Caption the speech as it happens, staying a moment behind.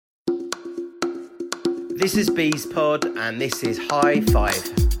This is Bees Pod, and this is High Five.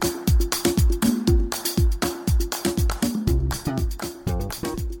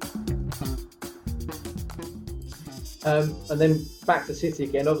 And then back to City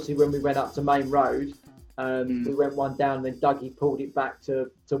again. Obviously, when we went up to Main Road, we went one down, and then Dougie pulled it back to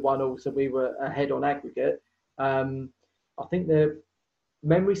 1-1, so we were ahead on aggregate. I think the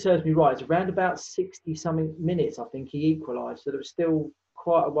memory serves me right, it's around about 60-something minutes, I think, he equalised. So there was still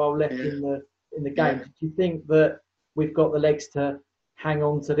quite a while left in the game. Do you think that we've got the legs to hang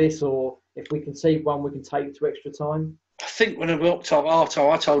on to this, or if we concede one, we can take it to extra time? I think when I walked up after,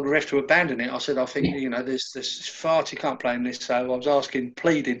 I told the ref to abandon it. I said, I think, there's far too can't play in this. So I was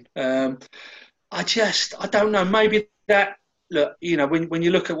pleading. I don't know. Maybe that, look, when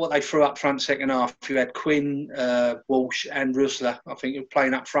you look at what they threw up front second half, you had Quinn, Walsh and Rusler. I think you were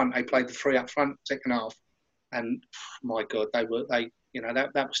playing up front. They played the three up front second half. And my God, that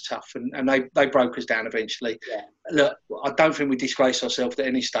was tough. And they broke us down eventually. Yeah. Look, I don't think we disgraced ourselves at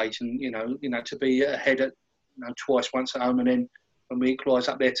any stage. And, to be ahead at, twice, once at home, and then when we equalised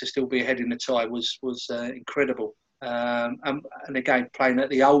up there to still be ahead in the tie was incredible. And again, playing at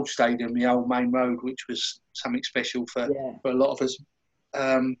the old stadium, the old Main Road, which was something special for a lot of us.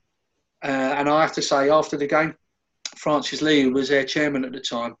 And I have to say, after the game, Francis Lee, who was their chairman at the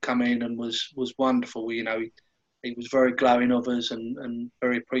time, come in and was wonderful. He was very glowing of us and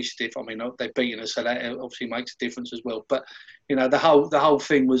very appreciative. I mean, they've beaten us, so that obviously makes a difference as well. But the whole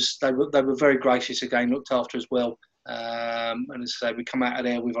thing was they were very gracious again, looked after us well. And as I say, we come out of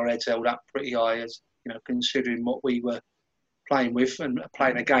there with our heads held up pretty high, as considering what we were playing with and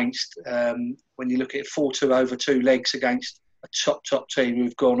playing against. When you look at it, 4-2 over 2 legs against a top team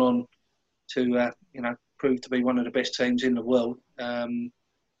who've gone on to prove to be one of the best teams in the world.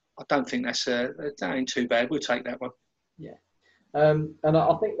 I don't think that ain't too bad. We'll take that one. Yeah. And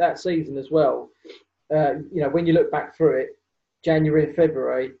I think that season as well, when you look back through it, January and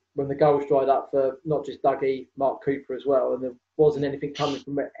February, when the goals dried up for not just Dougie, Mark Cooper as well, and there wasn't anything coming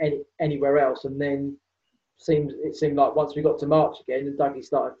from anywhere else. And then it seemed like once we got to March again and Dougie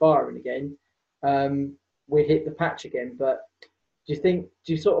started firing again, we hit the patch again. But do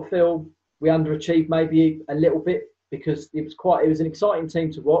you sort of feel we underachieved maybe a little bit? Because it was an exciting team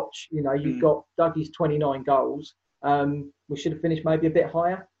to watch. You've got Dougie's 29 goals. We should have finished maybe a bit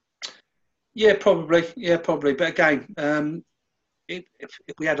higher. Yeah, probably. But again, if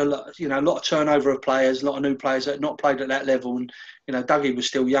we had a lot of turnover of players, a lot of new players that had not played at that level, and Dougie was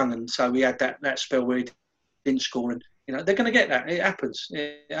still young, and so we had that spell where he didn't score, and they're going to get that. It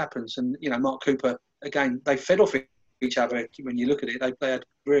happens, and Mark Cooper again. They fed off each other. When you look at it, they had a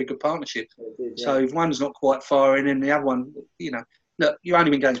very good partnership. Did, yeah. So if one's not quite firing and the other one, look, you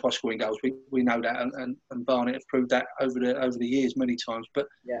only win games by scoring goals. We know that, and Barnet have proved that over the years many times. But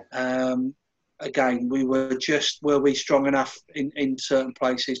again, we were were we strong enough in certain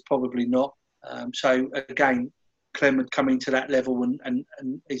places? Probably not. So again, Clem had come into that level and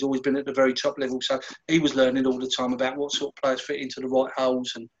he's always been at the very top level. So he was learning all the time about what sort of players fit into the right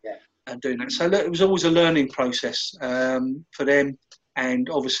holes and doing that. So look, it was always a learning process for them. And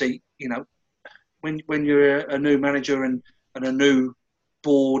obviously, when you're a new manager and a new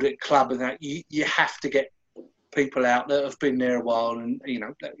board at club and that, you have to get people out that have been there a while. And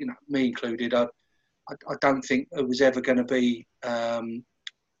me included, I don't think it was ever going to be a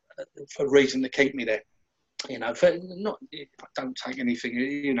reason to keep me there. If I don't take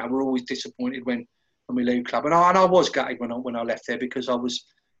anything. We're always disappointed when we leave club, and I was gutted when I left there, because I was.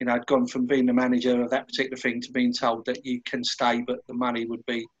 I'd gone from being the manager of that particular thing to being told that you can stay, but the money would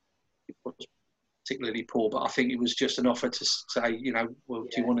be particularly poor. But I think it was just an offer to say, do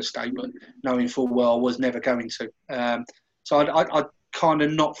you want to stay? But knowing full well I was never going to. So I kind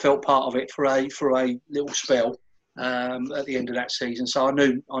of not felt part of it for a little spell at the end of that season. So I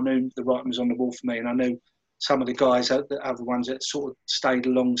knew the writing was on the wall for me, and I knew some of the guys, the other ones that sort of stayed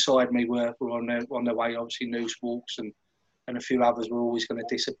alongside me were on their way. Obviously, Noose, Walks, and a few others were always going to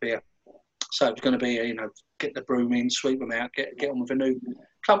disappear. So it was going to be, get the broom in, sweep them out, get on with a new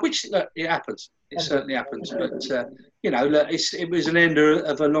club, which it happens. It certainly happens. But, it was an end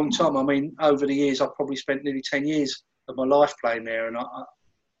of a long time. I mean, over the years, I've probably spent nearly 10 years of my life playing there. And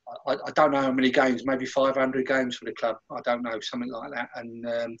I don't know how many games, maybe 500 games for the club. I don't know, something like that.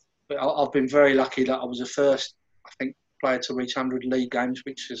 And but I've been very lucky that I was the first, I think, player to reach 100 league games,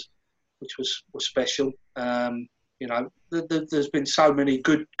 which was special. There's been so many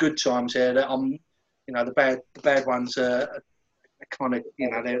good times here that I'm, the bad ones are kind of,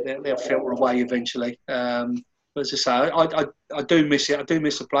 they'll filter away eventually. But as I say, I do miss it. I do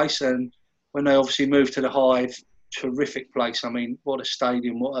miss the place. And when they obviously moved to the Hive, terrific place. I mean, what a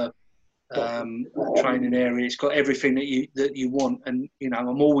stadium! What training area. It's got everything that you want, and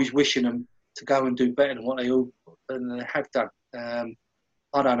I'm always wishing them to go and do better than they have done.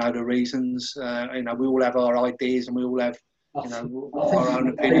 I don't know the reasons. We all have our ideas and we all have our own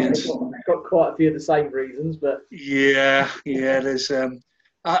opinions. We've got quite a few of the same reasons, but yeah. There's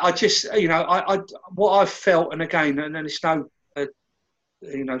I just what I've felt, and again, and it's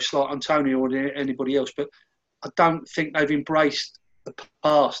no slight Antonio or anybody else, but I don't think they've embraced the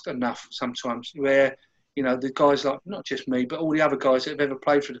past enough sometimes, where the guys like, not just me, but all the other guys that have ever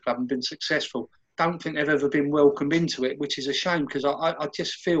played for the club and been successful, don't think they've ever been welcomed into it, which is a shame, because I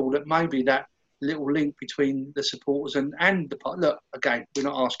just feel that maybe that little link between the supporters and the part. Look, again, we're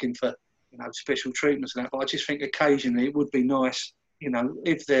not asking for special treatments and that, but I just think occasionally it would be nice,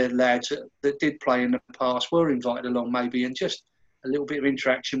 if the lads that did play in the past were invited along, maybe, and just a little bit of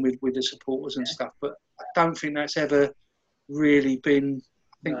interaction with the supporters and stuff. But I don't think that's ever really been.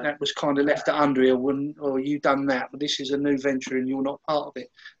 I think that was kind of left at Underhill, or you done that, but this is a new venture and you're not part of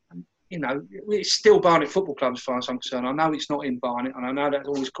it. And, it's still Barnet Football Club as far as I'm concerned. I know it's not in Barnet, and I know that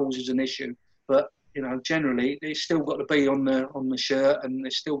always causes an issue, but generally it's still got to be on the shirt, and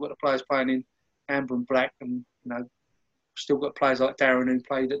there's still got the players playing in amber and black, and still got players like Darren who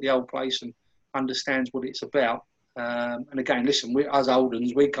played at the old place and understands what it's about. And again, listen, as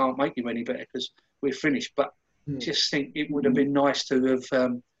Oldens, we can't make you any better because we're finished. But just think it would have been nice to have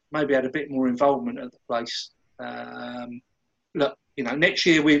maybe had a bit more involvement at the place. Look, next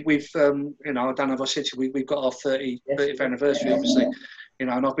year we've I don't know if I said to you, we've got our 30th anniversary, obviously. And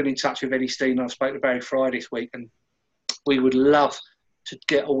I've been in touch with Eddie Steen. I spoke to Barry Fry this week, and we would love to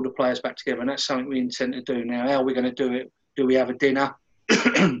get all the players back together, and that's something we intend to do. Now, how are we going to do it? Do we have a dinner?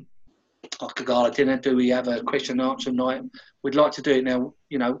 Like a gala dinner? Do we have a question and answer night? We'd like to do it now.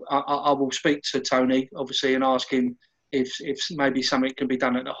 I will speak to Tony, obviously, and ask him if maybe something can be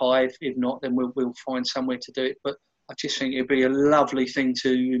done at the Hive. If not, then we'll find somewhere to do it. But I just think it'd be a lovely thing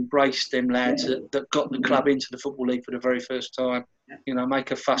to embrace them lads that got the club into the Football League for the very first time.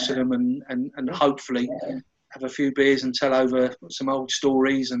 Make a fuss of them and hopefully have a few beers and tell over some old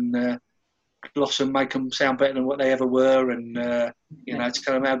stories and gloss them, make them sound better than what they ever were, and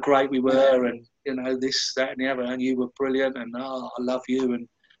tell them how great we were, and this, that, and the other, and you were brilliant, and I love you.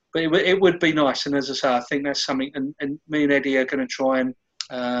 But it would be nice, and as I say, I think that's something. And me and Eddie are going to try and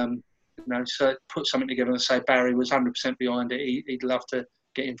so put something together and say Barry was 100% behind it. He'd love to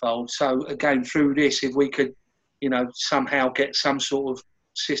get involved. So again, through this, if we could, somehow get some sort of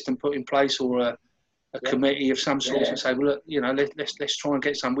system put in place, or a committee of some sort, and say, well, look, let's try and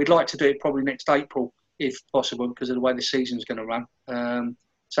get some. We'd like to do it probably next April, if possible, because of the way the season's going to run.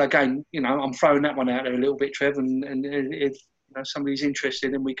 So again, I'm throwing that one out there a little bit, Trev, and if somebody's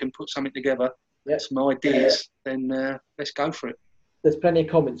interested and we can put something together, some ideas, then let's go for it. There's plenty of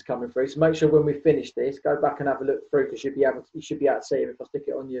comments coming through, so make sure when we finish this, go back and have a look through, because you should be able to see them if I stick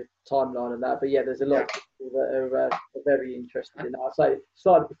it on your timeline and that. But yeah, there's a lot of people that are very interested in that. I say it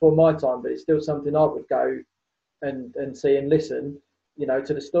started before my time, but it's still something I would go and see and listen,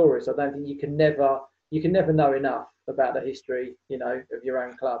 to the stories. I don't think you can never know enough about the history, of your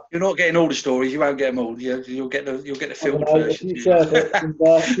own club. You're not getting all the stories. You won't get them all. You'll get the filmed version.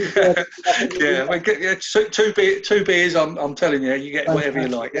 Two beers. I'm telling you, you get whatever you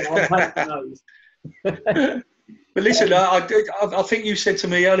like. But listen, I think you said to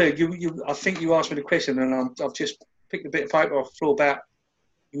me earlier. I think you asked me the question, and I've just picked a bit of paper off the floor about.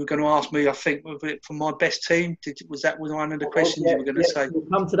 You were going to ask me, I think, for my best team. Was that one of the questions you were going to say? We'll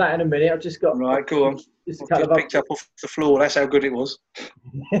come to that in a minute. I've just got... Right, go on. Just picked up off the floor. That's how good it was.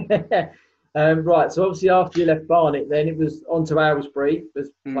 Right, so obviously after you left Barnet, then it was on to Aylesbury as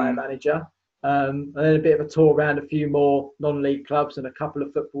player manager. And then a bit of a tour around a few more non-league clubs and a couple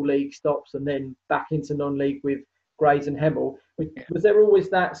of Football League stops, and then back into non-league with Grays and Hemel. Was there always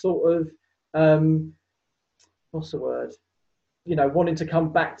that sort of... what's the word? Wanting to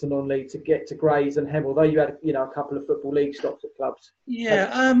come back to non-league to get to Grays and Hemel, although you had, a couple of Football League stops at clubs.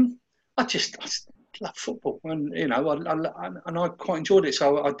 Yeah, I love football, and I quite enjoyed it.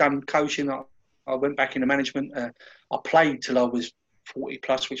 So I'd done coaching. I went back into management. I played till I was 40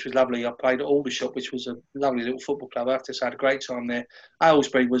 plus, which was lovely. I played at Aldershot, which was a lovely little football club. I have to say, I had a great time there.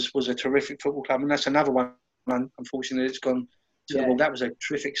 Aylesbury was a terrific football club, and that's another one. Unfortunately, it's gone. Well, that was a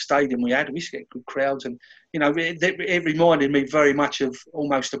terrific stadium we had. We used to get good crowds, and it reminded me very much of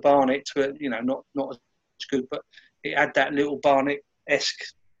almost a Barnet, to not as good, but it had that little Barnet-esque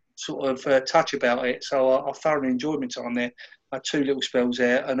sort of touch about it. So I thoroughly enjoyed my time there. I had 2 little spells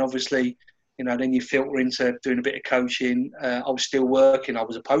there, and obviously, then you filter into doing a bit of coaching. I was still working. I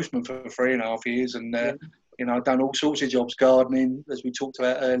was a postman for 3.5 years, and I've done all sorts of jobs, gardening, as we talked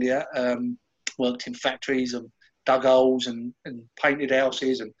about earlier. Worked in factories and dug holes and painted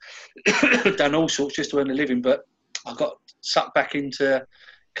houses and done all sorts just to earn a living. But I got sucked back into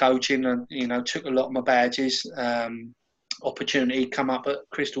coaching and, took a lot of my badges. Opportunity come up at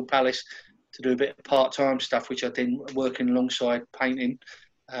Crystal Palace to do a bit of part-time stuff, which I did, working alongside painting.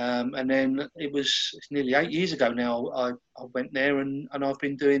 And then it's nearly 8 years ago now, I went there and I've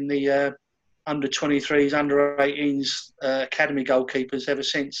been doing the under-23s, under-18s academy goalkeepers ever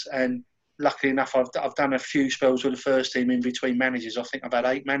since. And luckily enough, I've done a few spells with the first team in between managers. I think I've had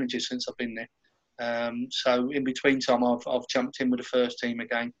 8 managers since I've been there. So in between time, I've jumped in with the first team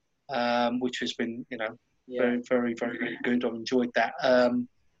again, which has been, very, very, very, very good. I've enjoyed that.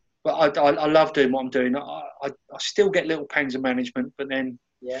 But I love doing what I'm doing. I still get little pangs of management, but then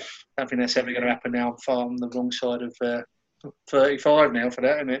I don't think that's ever going to happen now. I'm far on the wrong side of 35 now for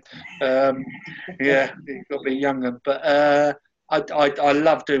that, isn't it? You've got to be younger. But I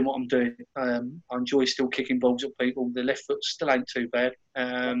love doing what I'm doing. I enjoy still kicking balls at people. The left foot still ain't too bad.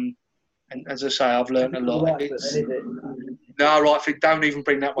 And as I say, I've learned a lot. No, right foot, don't even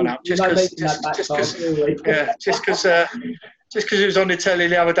bring that one up. Just because it was on the telly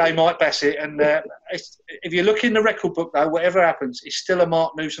the other day, Mike Bassett. And if you look in the record book, though, whatever happens, it's still a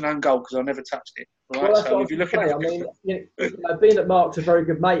Mark Newson own goal because I never touched it. Right? Well, so if you look at being that Mark's a very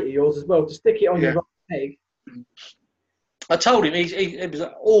good mate of yours as well, to stick it on your right leg. I told him it was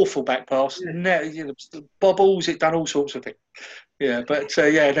an awful back pass. Bobbles, it done all sorts of things. Yeah, but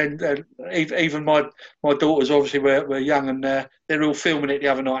then even my daughters obviously were young and they're all filming it the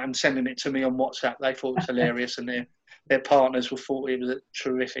other night and sending it to me on WhatsApp. They thought it was hilarious and their partners thought it was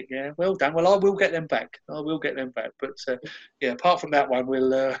terrific. Yeah, well done. Well, I will get them back. But apart from that one,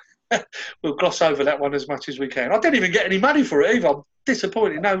 we'll gloss over that one as much as we can. I didn't even get any money for it either. I'm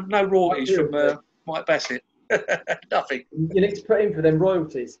disappointed. No royalties from Mike Bassett. Nothing. You need to put in for them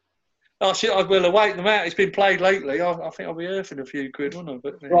royalties. Oh shit! I will await them out. It's been played lately. I think I'll be earthing a few quid, won't I?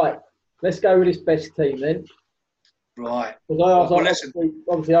 But, Right, let's go with this best team then. Right. Obviously,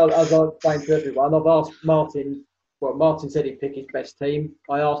 as I explained to everyone, I've asked Martin. Well, Martin said he'd pick his best team.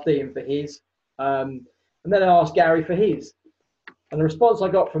 I asked Ian for his, and then I asked Gary for his. And the response I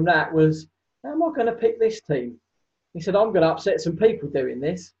got from that was, "How am I going to pick this team?" He said, "I'm going to upset some people doing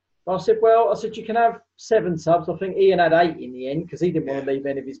this." I said, you can have 7 subs. I think Ian had 8 in the end because he didn't want to leave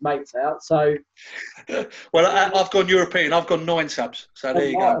any of his mates out. So, well, I've gone European. I've got 9 subs. So there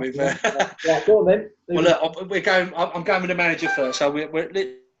you go. Right, go on then. Well, look, we're going. I'm going with the manager first. So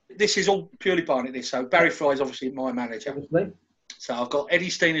this is all purely Barnet. This. So Barry Fry is obviously my manager. Obviously. So I've got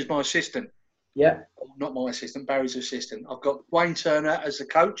Eddie Steen as my assistant. Yeah. Not my assistant. Barry's assistant. I've got Wayne Turner as the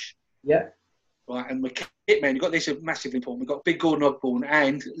coach. Yeah. Right, and my kit man, you've got this is massively important. We've got Big Gordon Osborne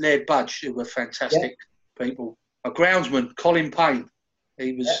and Laird Budge, who were fantastic people. A groundsman, Colin Payne.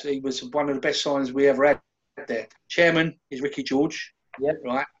 He was one of the best signings we ever had there. Chairman is Ricky George. Yeah.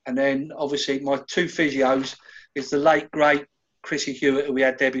 Right. And then obviously my 2 physios is the late great Chrissy Hewitt, who we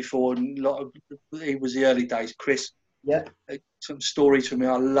had there before, and he was the early days. Chris. Yeah. Some stories for me.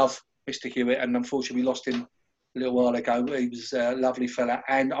 I love Mr. Hewitt, and unfortunately we lost him a little while ago. He was a lovely fella.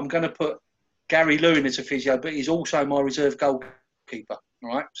 And I'm going to put Gary Lewin is a physio, but he's also my reserve goalkeeper.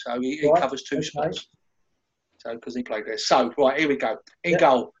 Right, so he covers 2 spots. So because he played there. So right, here we go. In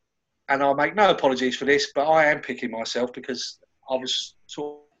goal, and I'll make no apologies for this, but I am picking myself because I was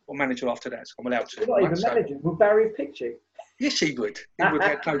sort of manager after that, so I'm allowed to. You're not even manager. Will Barry pick you? Yes, he would. He would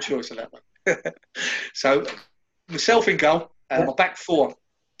have no choice of that one. So myself in goal, my back 4,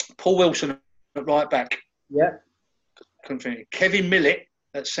 Paul Wilson at right back. Yeah. Kevin Millett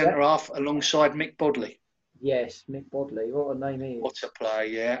at centre half alongside Mick Bodley. Yes, Mick Bodley. What a name he is. What a play,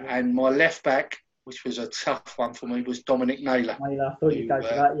 yeah. And my left back, which was a tough one for me, was Dominic Naylor. I thought you'd go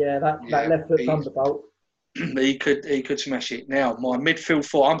for that. Yeah, that left foot thunderbolt. He could smash it. Now, my midfield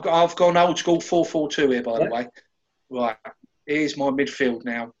 4, I've gone old school 4-4-2 here, by the way. Right, here's my midfield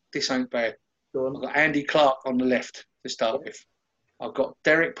now. This ain't bad. I've got Andy Clark on the left to start with. I've got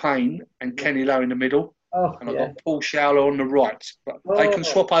Derek Payne and Kenny Lowe in the middle. And I've got Paul Showler on the right. But they can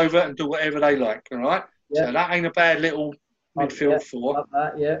swap over and do whatever they like, all right? Yeah. So that ain't a bad little midfield 4. Love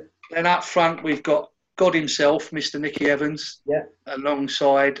that, Then up front, we've got God himself, Mr. Nicky Evans,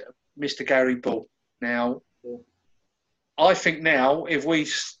 alongside Mr. Gary Bull. Now, I think now, if we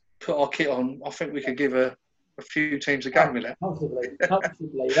put our kit on, I think we could give a few teams a go with that.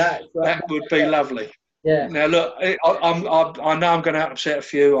 Comfortably. That would be lovely. Yeah. Now look, I know I'm going to upset a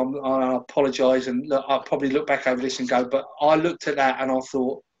few. I apologise, and look, I'll probably look back over this and go. But I looked at that and I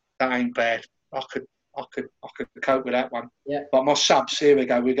thought that ain't bad. I could cope with that one. Yeah. But my subs, here we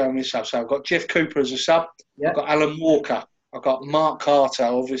go. We're going with subs. So I've got Jeff Cooper as a sub. Yeah. I've got Alan Walker. I've got Mark Carter,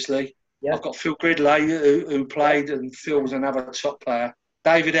 obviously. Yeah. I've got Phil Gridley, who played, and Phil was another top player.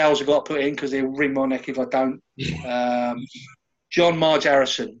 David Hales I've got to put in because he'll wring my neck if I don't. John Marge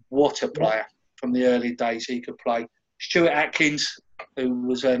Harrison, what a player from the early days. He could play. Stuart Atkins, who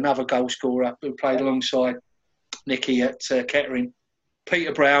was another goal scorer, who played alongside Nicky at Kettering.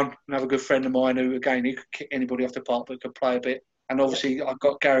 Peter Brown, another good friend of mine, who again he could kick anybody off the park but could play a bit. And obviously I've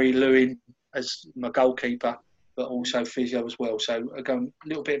got Gary Lewin as my goalkeeper, but also physio as well. So again, a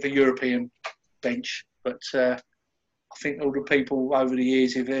little bit of a European bench. But I think all the people over the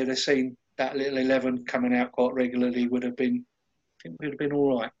years, if they'd have seen that little 11 coming out quite regularly, would have been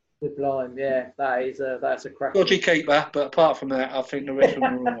all right. Sublime, yeah, that's a crack. Dodgy keeper, but apart from that, I think the rest of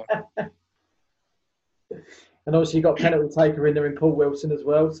them are all right. And obviously, you've got penalty taker in there in Paul Wilson as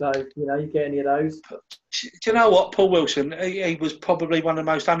well. So, you get any of those? Do you know what? Paul Wilson, he was probably one of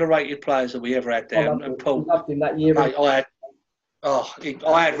the most underrated players that we ever had there. And Paul, loved him that year. Mate, I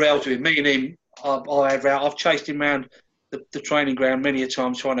had rows with him. Me and him, I had rows. I've chased him around the training ground many a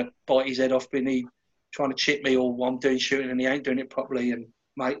time trying to bite his head off, trying to chip me or I'm doing shooting and he ain't doing it properly. And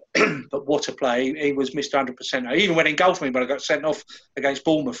mate, but what a play. He was Mr. 100%. He even went in goal for me, but I got sent off against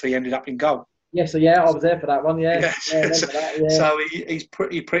Bournemouth. He ended up in goal. Yeah, so I was there for that one. Yeah. So he's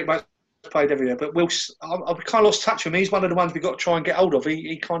pretty much played everywhere. But I've kind of lost touch with him. He's one of the ones we've got to try and get hold of.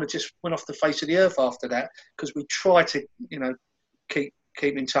 He kind of just went off the face of the earth after that because we try to, keep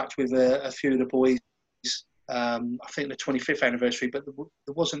in touch with a few of the boys. I think the 25th anniversary, but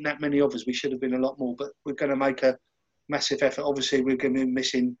there wasn't that many of us. We should have been a lot more. But we're going to make a massive effort. Obviously, we're going to be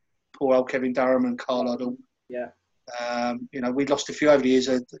missing poor old Kevin Durham and Carl Uddle. Yeah. We lost a few over the years.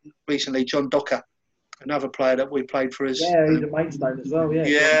 Recently, John Docker, another player that we played for us. Yeah, he's a Maidstone as well. Yeah.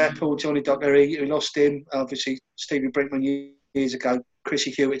 Yeah, poor Johnny Docker. We lost him. Obviously, Stevie Brinkman years ago.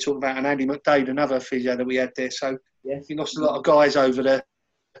 Chrissy Hewitt talked about, and Andy McDade, another physio that we had there. So we lost a lot of guys over the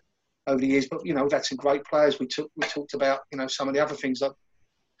years. But we've had some great players. We talked about some of the other things like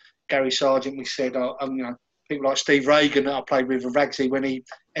Gary Sargent. We said people like Steve Reagan that I played with Ragsy when he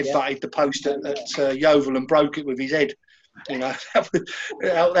headbutted the post at Yeovil and broke it with his head.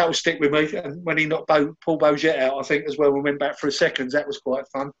 That will stick with me. And when he knocked Paul Boget out, I think as well, we went back for a seconds. That was quite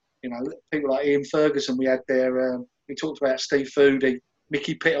fun. People like Ian Ferguson we had there. We talked about Steve Foodie,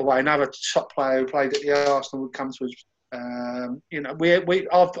 Mickey Pittaway, another top player who played at the Arsenal would come to us.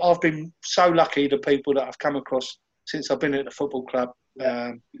 I've been so lucky the people that I've come across since I've been at the football club.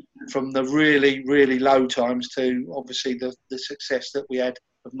 From the really, really low times to obviously the success that we had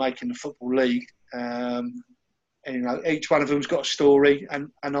of making the Football League. Each one of them's got a story,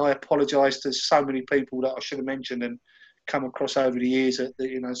 and I apologise to so many people that I should have mentioned and come across over the years that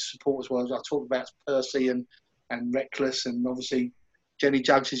support as well. I talked about Percy and Reckless, and obviously Jenny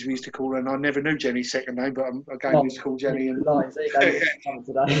Jugs, as we used to call her, and I never knew Jenny's second name, but we used to call Jenny. And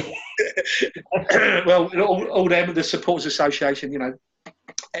well, all them, the Supporters Association,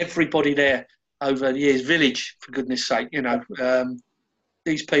 everybody there over the years, Village, for goodness sake,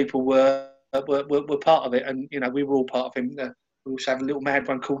 these people were part of it, and we were all part of him. We also had a little mad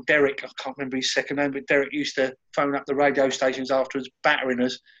one called Derek. I can't remember his second name, but Derek used to phone up the radio stations afterwards, battering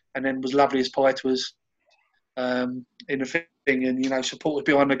us, and then was lovely as pie to us in the thing. And supporters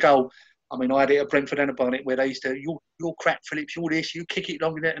behind the goal. I mean, I had it at Brentford and at Barnet where they used to, you're crap, Phillips, you're this, you kick it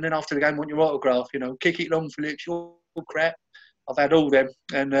long, and then after the game, want your autograph. Kick it long, Phillips, you're crap. I've had all them,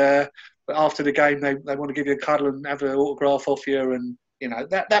 and but after the game, they want to give you a cuddle and have an autograph off you, and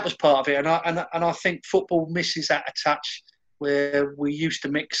that was part of it. And I think football misses that a touch where we used to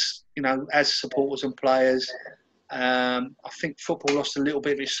mix, as supporters and players. I think football lost a little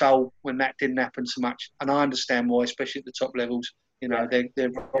bit of its soul when that didn't happen so much, and I understand why, especially at the top levels.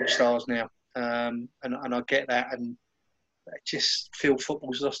 They're rock stars now, and I get that, and I just feel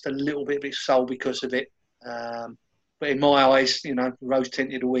football's lost a little bit of its soul because of it. But in my eyes, rose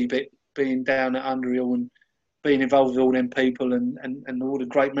tinted a wee bit, being down at Underhill and being involved with all them people and all the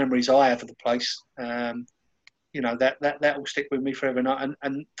great memories I have of the place. That will stick with me forever.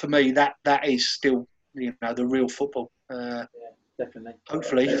 And for me, that is still the real football. Definitely.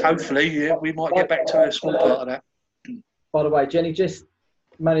 Hopefully, we might get back to a small part of that. By the way, Jenny just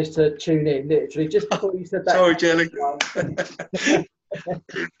managed to tune in literally just before you said that. Sorry, Jenny.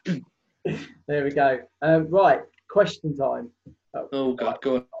 There we go. Right, question time. Oh God,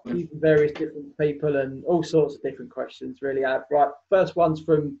 go on. Various different people and all sorts of different questions. Really, right. First one's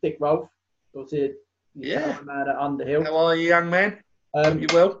from Dick Rolfe. Man at Underhill. How are you, young man? You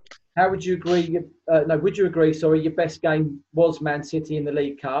well? How would you agree? No, would you agree? Sorry, your best game was Man City in the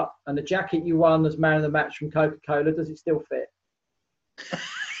League Cup, and the jacket you won as man of the match from Coca-Cola. Does it still fit?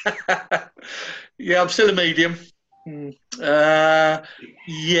 Yeah, I'm still a medium. Yeah,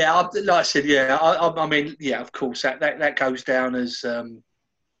 like I said, yeah. I mean, yeah, of course, that goes down as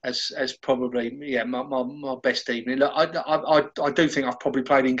probably my best evening. Look, I do think I've probably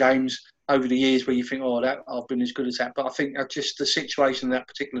played in games over the years where you think, oh, that I've been as good as that. But I think just the situation of that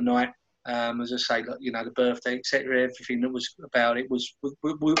particular night, as I say, look, the birthday, etc., everything that was about it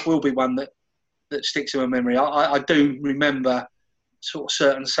will be one that sticks in my memory. I do remember sort of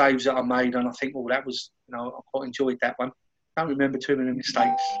certain saves that I made, and I think, oh, that was, I quite enjoyed that one. I don't remember too many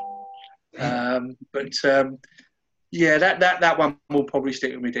mistakes, but yeah, that one will probably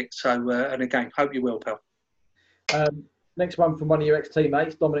stick with me, Dick. So, and again, hope you will, pal. Next one from one of your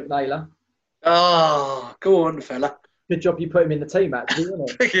ex-teammates, Dominic Naylor. Oh, go on, fella. Good job you put him in the team, actually,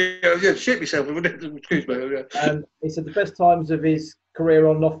 wasn't it? Yeah, shit myself. Excuse me. He said the best times of his career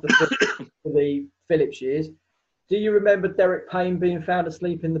on and off the field for the Phillips years. Do you remember Derek Payne being found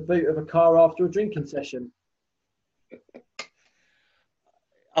asleep in the boot of a car after a drinking session?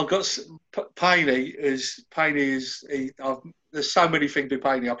 I've got Paney. There's so many things with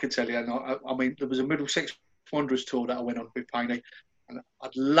Paney I can tell you. And I mean, there was a Middlesex Wanderers tour that I went on with Paney, and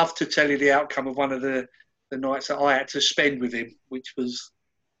I'd love to tell you the outcome of one of the nights that I had to spend with him, which was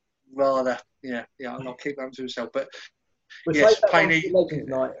rather, I'll keep that to myself. But yes, Paney.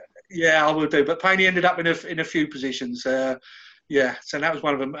 Yeah, I will do. But Paney ended up in a few positions. So that was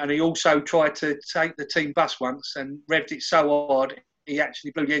one of them. And he also tried to take the team bus once and revved it so hard he actually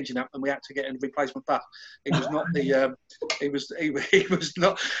blew the engine up, and we had to get a replacement bus. He was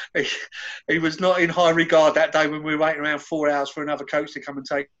not he was not in high regard that day when we were waiting around 4 hours for another coach to come and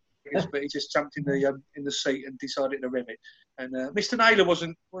take us. But he just jumped in the seat and decided to rev it. And Mr. Naylor was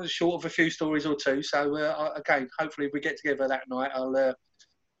short of a few stories or two. So again, hopefully, if we get together that night, I'll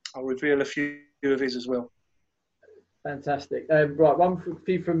reveal a few of his as well. Fantastic. Right,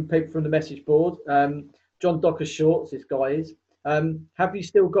 few from people from the message board. John Docker Shorts, this guy is. Have you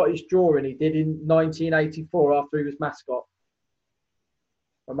still got his drawing he did in 1984 after he was mascot?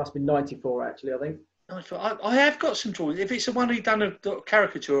 It must be 94, actually, I think. I have got some drawings. If it's the one he done a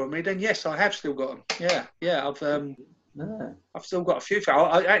caricature of me, then yes, I have still got them. Yeah. I've still got a few.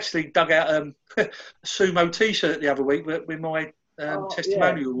 I actually dug out a sumo T-shirt the other week with my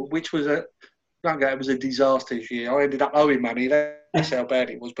testimonial, which was it was a disaster this year. I ended up owing money. That's how bad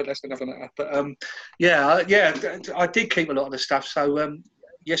it was, but that's another matter. But I did keep a lot of the stuff. So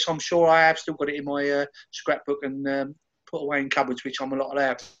yes, I'm sure I have still got it in my scrapbook and put away in cupboards, which I'm not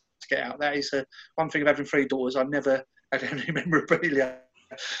allowed to get out. That is one thing of having 3 daughters. I never had any memorabilia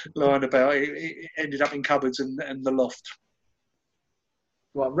lying about. It ended up in cupboards and the loft.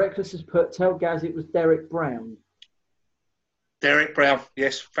 Right, Reckless has put, tell Gaz it was Derek Brown. Derek Brown,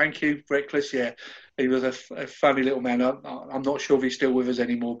 yes, thank you, Reckless. Yeah, he was a funny little man. I'm not sure if he's still with us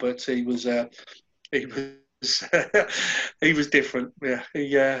anymore, but he was he was different.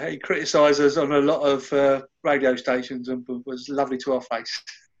 Yeah, he criticised us on a lot of radio stations and was lovely to our face.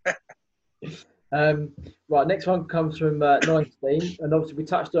 Right, next one comes from 19, and obviously we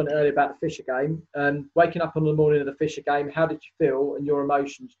touched on it earlier about the Fisher game. Waking up on the morning of the Fisher game, how did you feel and your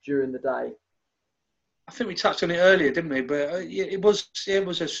emotions during the day? I think we touched on it earlier, didn't we? But it was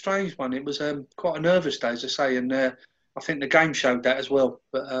a strange one. It was quite a nervous day, as I say, and I think the game showed that as well.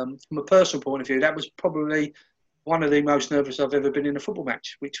 But from a personal point of view, that was probably one of the most nervous I've ever been in a football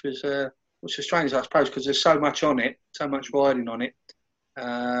match, which was strange, I suppose, because there's so much on it, so much riding on it,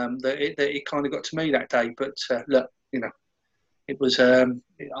 that it kind of got to me that day. But look, it was. I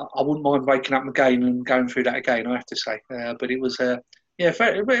wouldn't mind waking up again and going through that again, I have to say. But it was.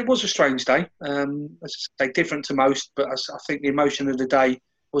 It was a strange day. As I say, different to most, but I think the emotion of the day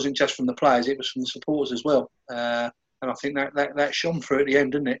wasn't just from the players; it was from the supporters as well. And I think that shone through at the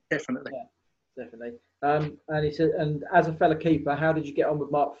end, didn't it? Definitely. Yeah, definitely. And he said, and as a fellow keeper, how did you get on with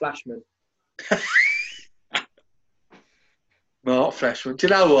Mark Flashman? Mark Flashman. Do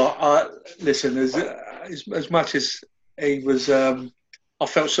you know what? Listen, as much as he was. I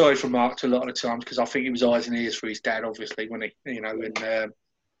felt sorry for Mark a lot of the times because I think he was eyes and ears for his dad, obviously, when and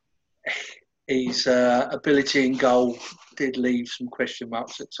his ability in goal did leave some question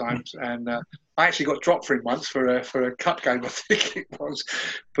marks at times. And I actually got dropped for him once for a cup game, I think it was.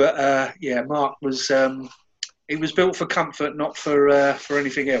 But Mark was he was built for comfort, not for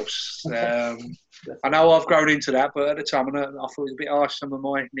anything else. I know I've grown into that, but at the time I thought it was a bit harsh, some of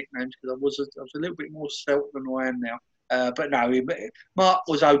my nicknames, because I was a little bit more svelte than I am now. But no, Mark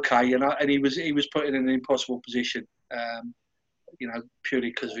was okay, and he was put in an impossible position. purely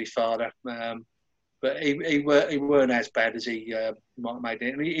because of his father. But he weren't as bad as he might have made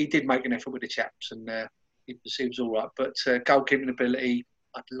it. And he did make an effort with the chaps, and he was all right. But goalkeeping ability,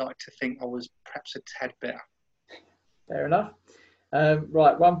 I'd like to think I was perhaps a tad better. Fair enough.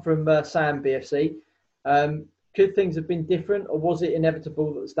 Right, one from Sam BFC. Could things have been different, or was it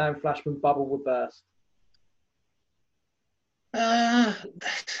inevitable that the Stan Flashman bubble would burst?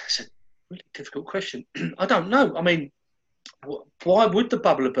 That's a really difficult question. I don't know. I mean, why would the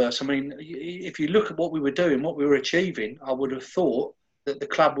bubble have burst? I mean, if you look at what we were doing, what we were achieving, I would have thought that the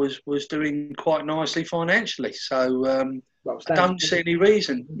club was doing quite nicely financially. So I don't see any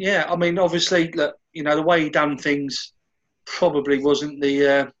reason. Yeah, I mean, obviously, look, the way he done things probably wasn't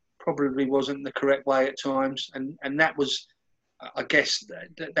the correct way at times, and that was, I guess,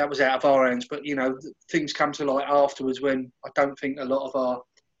 that was out of our hands. But things come to light afterwards when I don't think a lot of our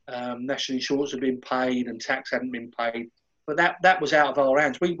national insurance had been paid and tax hadn't been paid. But that was out of our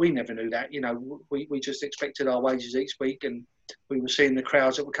hands. We never knew that. We just expected our wages each week, and we were seeing the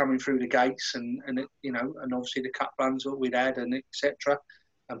crowds that were coming through the gates, and obviously the cup runs that we'd had, and etc.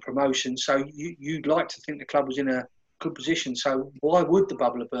 and promotion. So you'd like to think the club was in a good position. So why would the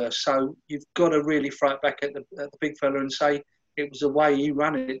bubble have burst? So you've got to really throw it back at the big fella and say it was the way he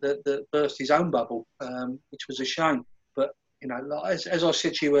ran it that burst his own bubble, which was a shame. But as I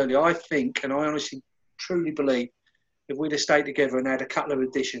said to you earlier, I think, and I honestly, truly believe, if we'd have stayed together and had a couple of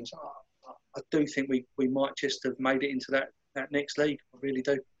additions, I do think we might just have made it into that next league. I really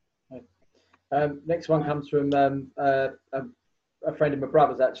do. Next one comes from a friend of my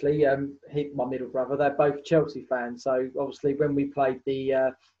brother's, actually. My middle brother. They're both Chelsea fans. So obviously, when we played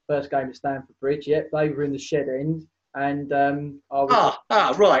the first game at Stamford Bridge, they were in the shed end, and I was.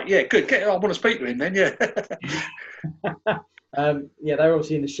 Right, yeah, good. I want to speak to him then. Yeah. They were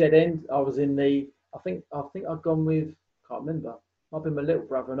obviously in the shed end. I was in the. I think I'd gone with. Can't remember. I've been my little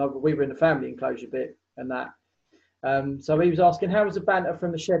brother, and we were in the family enclosure bit and that. So he was asking, how was the banter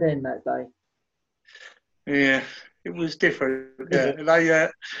from the shed end that day? Yeah, it was different. Yeah,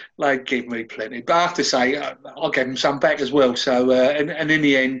 they gave me plenty, but I have to say I gave them some back as well. So and in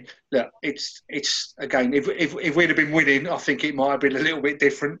the end, look, it's again, if we'd have been winning, I think it might have been a little bit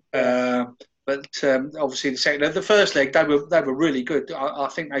different. But obviously the first leg they were really good. I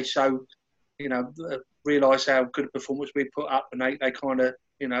think they showed, realised how good a performance we'd put up, and they kind of,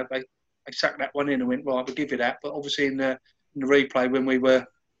 they sucked that one in and went, right, we'll give you that. But obviously in the replay, when we were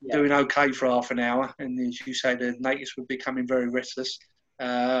doing okay for half an hour, and as you say, the natives were becoming very restless.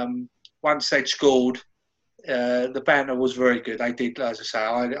 Once they'd scored, the banter was very good. They did, as I say,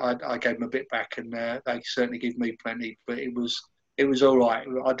 I gave them a bit back, and they certainly gave me plenty. But it was all right.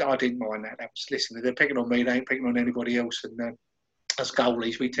 I didn't mind that. Listen, they're picking on me, they ain't picking on anybody else. And as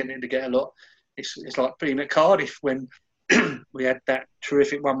goalies, we tended to get a lot. It's like being at Cardiff when we had that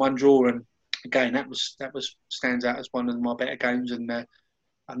terrific 1-1 draw, and again that stands out as one of my better games. And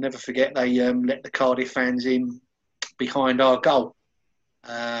I'll never forget they let the Cardiff fans in behind our goal,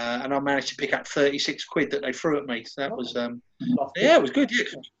 and I managed to pick up 36 quid that they threw at me. So that was it was good. Yeah,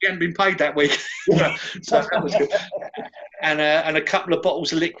 cause we hadn't been paid that week, so that was good. And a couple of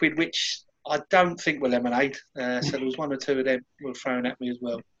bottles of liquid, which I don't think were lemonade. So there was one or two of them were thrown at me as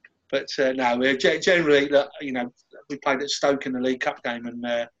well. But no, generally, we played at Stoke in the League Cup game,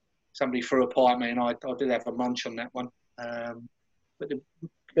 and somebody threw a pie at me, and I did have a munch on that one. But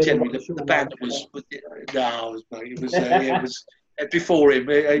generally, the banter was it was before him.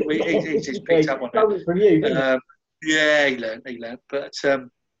 He just picked up on it. From you, yeah, he learned. But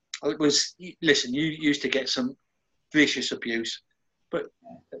it was. Listen, you used to get some vicious abuse, but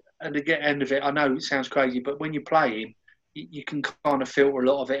at the end of it, I know it sounds crazy, but when you're playing, you can kind of filter a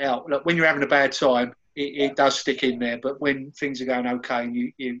lot of it out. Like when you're having a bad time, it does stick in there. But when things are going okay and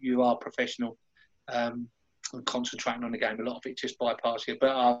you are professional and concentrating on the game, a lot of it just bypasses you.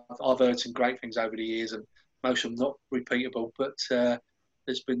 But I've heard some great things over the years, and most of them not repeatable. But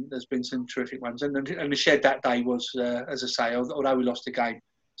there's been some terrific ones. And the shed that day was, as I say, although we lost the game,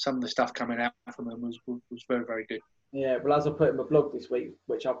 some of the stuff coming out from them was very, very good. Yeah, well, as I put in my blog this week,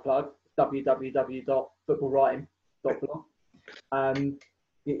 which I'll plug, www.footballwriting.blog.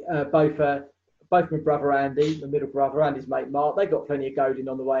 Both my brother Andy, my middle brother, and his mate Mark, they got plenty of goading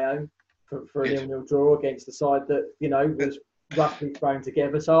on the way home for a 0-0 draw against the side that was roughly thrown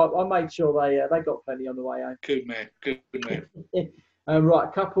together. So I made sure they got plenty on the way home. Good man, good man. Right,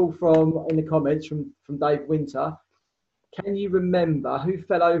 a couple in the comments from Dave Winter. Can you remember who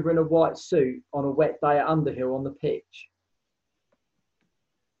fell over in a white suit on a wet day at Underhill on the pitch?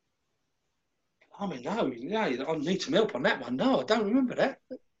 I mean, no, I need some help on that one. No, I don't remember that.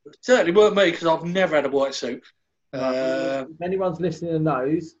 It certainly weren't me, because I've never had a white suit. Right. If anyone's listening and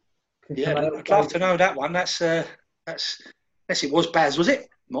knows, yeah, I'd love to know that one. That's yes, it was Baz, was it?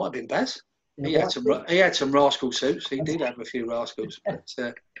 Might have been Baz. He had some rascal suits. He did have a few rascals, but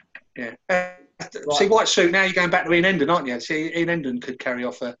yeah. See, white suit. Now you're going back to Ian Hendon, aren't you? See, Ian Hendon could carry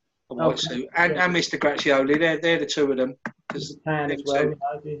off a white suit, and Mr. Grazioli. They're the two of them. As well.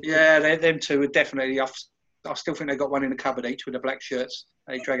 Yeah, them two are definitely. I still think they got one in the cupboard each with the black shirts.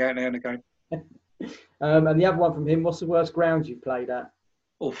 They drag out now and again. And the other one from him. What's the worst ground you played at?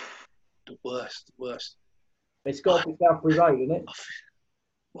 Oh, the worst. It's got to be Southbury Road, isn't it?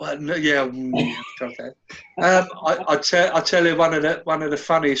 Well, no, yeah. I tell you one of the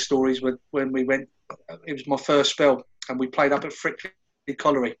funniest stories when we went. It was my first spell, and we played up at Frickley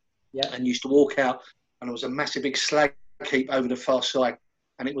Colliery, and used to walk out, and there was a massive big slag heap over the far side,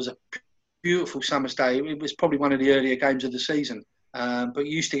 and it was a beautiful summer's day. It was probably one of the earlier games of the season, but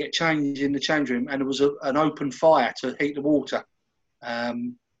you used to get change in the change room, and there was an open fire to heat the water.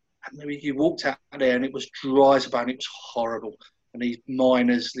 And you walked out there, and it was dry as a bone. It was horrible. And these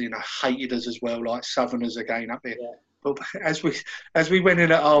miners, hated us as well, like Southerners again up there. Yeah. But as we went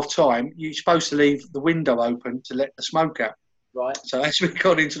in at half time, you're supposed to leave the window open to let the smoke out. Right. So as we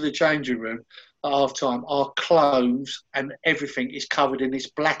got into the changing room at half time, our clothes and everything is covered in this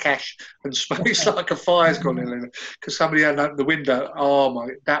black ash and smoke. It's like a fire's gone in because somebody hadn't opened the window. Oh my!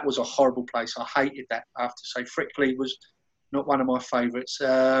 That was a horrible place. I hated that. I have to say, Frickley was not one of my favourites.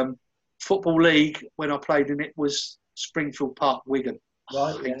 Football League, when I played in it, was Springfield Park, Wigan.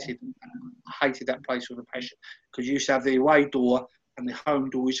 Right, I hated that place with a passion because you used to have the away door and the home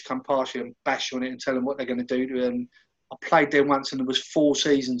door used to come past you and bash you on it and tell them what they're going to do to them. I played there once and there was 4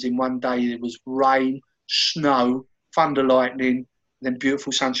 seasons in one day. There was rain, snow, thunder, lightning, then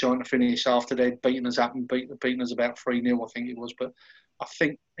beautiful sunshine to finish after they'd beaten us up and beaten us about 3-0, I think it was. But I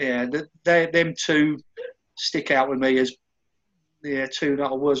think, them two stick out with me as two that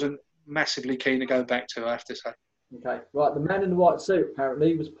I wasn't massively keen to go back to, I have to say. Okay, right. The man in the white suit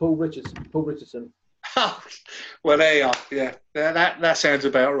apparently was Paul Richardson. Well, there you are. Yeah, that sounds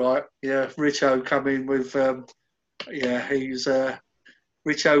about right. Yeah, Richo coming with.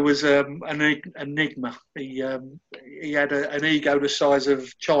 Richo was an enigma. He had an ego the size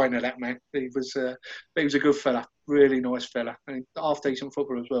of China. That man. He was a good fella, really nice fella, and half decent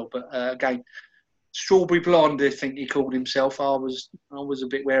footballer as well. But again, Strawberry Blonde, I think he called himself. I was a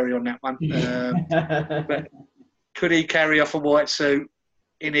bit wary on that one. But could he carry off a white suit?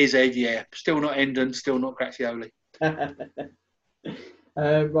 In his head, yeah. Still not Hendon, still not Grazioli. Right,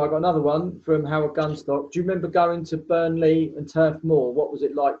 I got another one from Howard Gunstock. Do you remember going to Burnley and Turf Moor? What was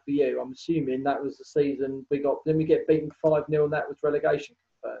it like for you? I'm assuming that was the season we got. Didn't we get beaten 5-0 and that was relegation?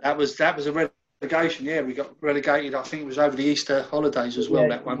 That was a relegation. Yeah, we got relegated. I think it was over the Easter holidays as well.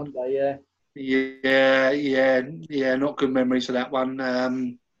 That one. Monday, Yeah. Not good memories of that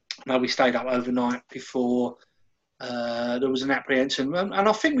one. No, we stayed up overnight before. There was an apprehension, and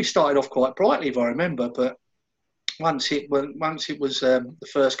I think we started off quite brightly, if I remember. But once it was the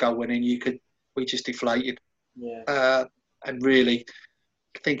first goal went in, we just deflated. Yeah. And really,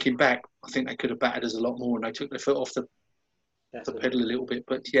 thinking back, I think they could have battered us a lot more, and they took their foot off the pedal a little bit.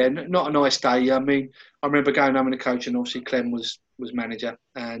 But yeah, not a nice day. I mean, I remember going home in the coach, and obviously Clem was manager,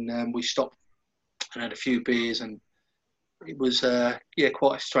 and we stopped and had a few beers and. It was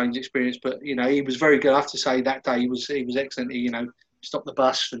quite a strange experience, but he was very good. I have to say that day he was excellent. He stopped the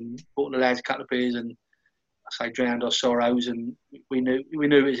bus and bought the lads a couple of beers and drowned our sorrows. And we knew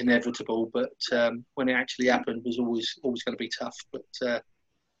it was inevitable, but when it actually happened, it was always going to be tough. But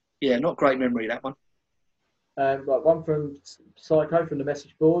not great memory that one. Right, one from Psycho from the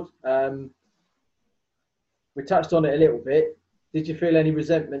message board. We touched on it a little bit. Did you feel any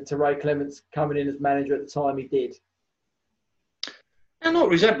resentment to Ray Clements coming in as manager at the time he did? And not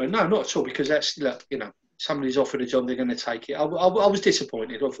resentment, no, not at all, because that's, somebody's offered a job, they're going to take it. I was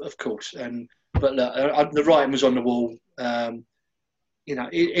disappointed, of course, but look, the writing was on the wall.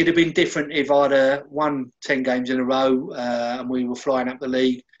 It'd have been different if I'd won 10 games in a row and we were flying up the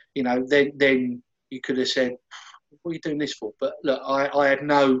league. Then you could have said, "What are you doing this for?" But look, I had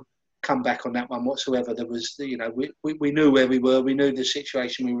no comeback on that one whatsoever. There was, we knew where we were, we knew the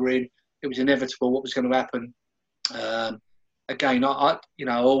situation we were in. It was inevitable what was going to happen. Again, I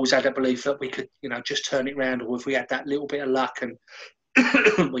always had that belief that we could, just turn it round, or if we had that little bit of luck and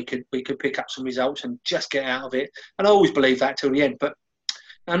we could pick up some results and just get out of it. And I always believed that till the end. But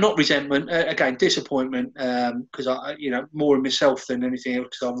not resentment. Again, disappointment because I, more in myself than anything else,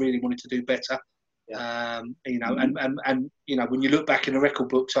 because I really wanted to do better. Yeah. And when you look back in the record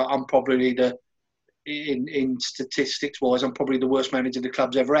books, I'm probably in statistics wise, I'm probably the worst manager the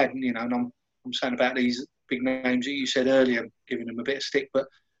club's ever had. And I'm saying about these big names that you said earlier, giving them a bit of stick. But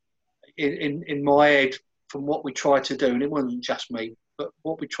in my head, from what we tried to do, and it wasn't just me, but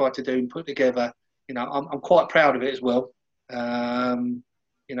what we tried to do and put together, I'm quite proud of it as well. That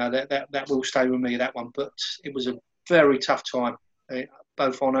will stay with me, that one. But it was a very tough time,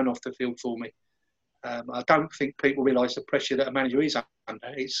 both on and off the field for me. I don't think people realise the pressure that a manager is under,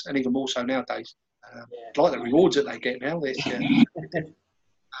 and even more so nowadays. Like the rewards that they get now.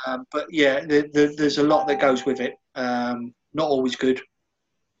 But yeah, there's a lot that goes with it. Not always good.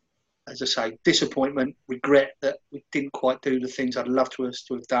 As I say, disappointment, regret that we didn't quite do the things I'd love to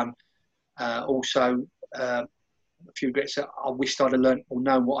have done. Also, a few regrets that I wished I'd have learnt or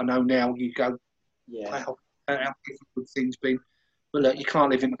known what I know now. You go, wow, how difficult things been. But look, you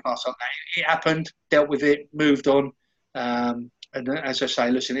can't live in the past like that. It happened, dealt with it, moved on. And as I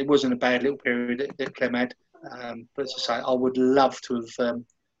say, listen, it wasn't a bad little period that Clem had. But as I say, I would love to have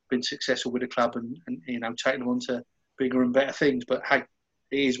been successful with the club and taken them on to bigger and better things. But hey,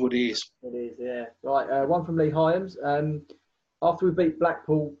 it is what it is. It is, yeah. Right, one from Lee Hyams. After we beat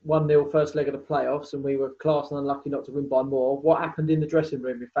Blackpool 1-0 first leg of the playoffs and we were class and unlucky not to win by more, what happened in the dressing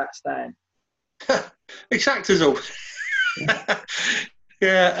room with Fat Stan? It's actors all.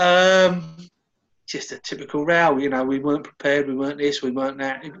 Yeah, just a typical row. We weren't prepared, we weren't this, we weren't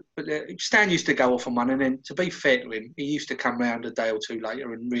that. But Stan used to go off on one, and then to be fair to him, he used to come round a day or two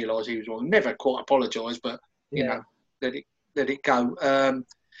later and realise he was wrong. Never quite apologise, but let it go.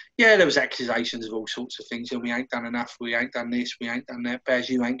 There was accusations of all sorts of things. We ain't done enough. We ain't done this. We ain't done that. Baz,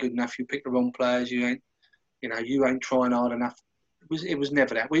 you ain't good enough. You picked the wrong players. You ain't trying hard enough. It was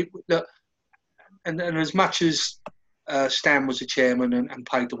never that. We look, and as much as Stan was the chairman and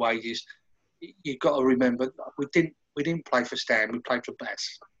paid the wages, you've got to remember we didn't play for Stan. We played for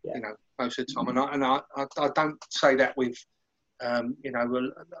Baz. Most of the time. And I don't say that with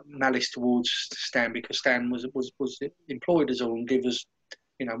malice towards Stan, because Stan was employed us all and give us.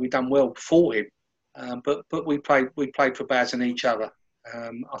 We done well for him, but we played for Baz and each other.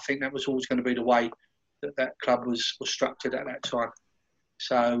 I think that was always going to be the way that club was structured at that time.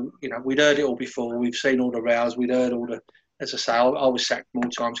 So we'd heard it all before. We've seen all the rows. We'd heard all the. As I say, I was sacked more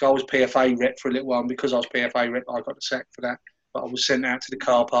times. So I was PFA rep for a little while, and because I was PFA rep, I got the sack for that. But I was sent out to the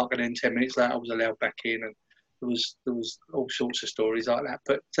car park, and then 10 minutes later, I was allowed back in, and there was all sorts of stories like that.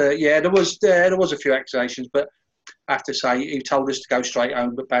 But there was a few accusations, but. I have to say, he told us to go straight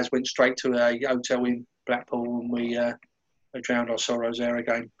home, but Baz went straight to a hotel in Blackpool, and we drowned our sorrows there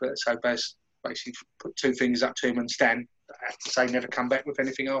again. But so Baz basically put two fingers up to him, and Stan, I have to say, never come back with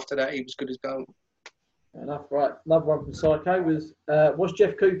anything after that. He was good as gold. Enough, right. Another one from Psycho was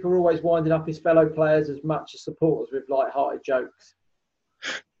Jeff Cooper always winding up his fellow players as much as supporters with light-hearted jokes?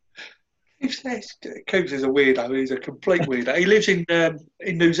 Cooper's a weirdo. He's a complete weirdo. He lives in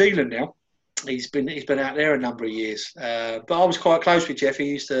New Zealand now. He's been out there a number of years, but I was quite close with Jeff. He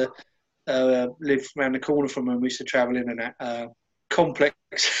used to live around the corner from him. We used to travel in and that complex,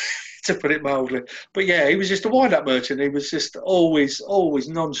 to put it mildly. But yeah, he was just a wind-up merchant. He was just always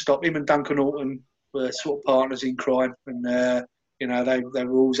non-stop. Him and Duncan Alton were sort of partners in crime, and they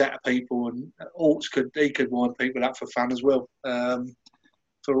were always out of people. And Alts could wind people up for fun as well,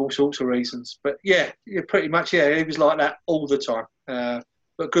 for all sorts of reasons. But yeah, pretty much, yeah, he was like that all the time.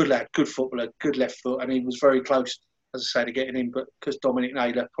 But good lad, good footballer, good left foot, and he was very close, as I say, to getting in. But because Dominic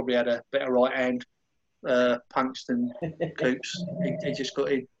Naylor probably had a better right hand punch than Coops, he just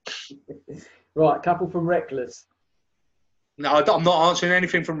got in. Right, couple from Reckless. No, I'm not answering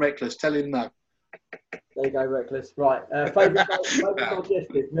anything from Reckless. Tell him no. There you go, Reckless. Right, favourite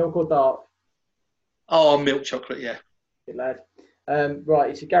digestive, milk or dark? Oh, milk chocolate, yeah. Good lad.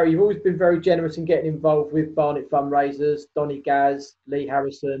 Right, so Gary, you've always been very generous in getting involved with Barnet fundraisers, Donny Gaz, Lee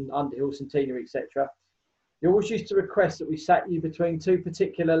Harrison, Underhill, Centenary, etc. You always used to request that we sat you between two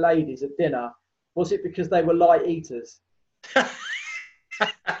particular ladies at dinner. Was it because they were light eaters?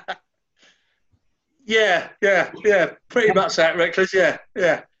 Yeah. Pretty much that, Reckless. Yeah.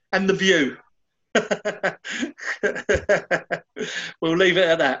 And the view. We'll leave it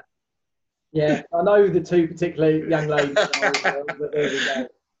at that. Yeah, I know the two particular young ladies. But there we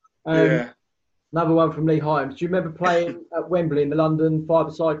go. Another one from Lee Hyams. Do you remember playing at Wembley in the London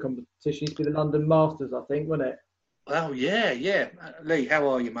five-a-side competition? It used to be the London Masters, I think, wasn't it? Oh, yeah. Lee, how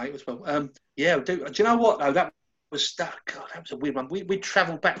are you, mate, as well? Do you know what, though? That was a weird one. We'd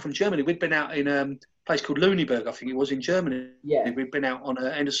travelled back from Germany. We'd been out in a place called Lüneburg, I think it was, in Germany. Yeah. We'd been out on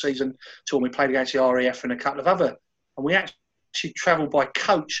an end-of-season tour. We played against the RAF and a couple of other. And we actually travelled by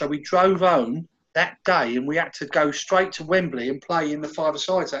coach, so we drove home that day and we had to go straight to Wembley and play in the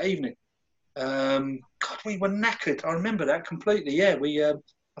five-a-sides that evening. God, we were knackered. I remember that completely. Yeah, we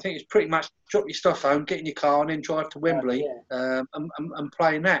I think it's pretty much drop your stuff home, get in your car, and then drive to Wembley and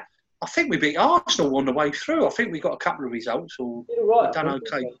play in that. I think we beat Arsenal on the way through. I think we got a couple of results, or right, done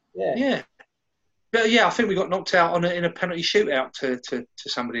okay. Yeah. But yeah, I think we got knocked out in a penalty shootout to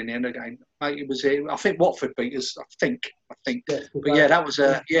somebody in the end of the game. Mate, it was. I think Watford beat us. I think. Yes, but yeah, that was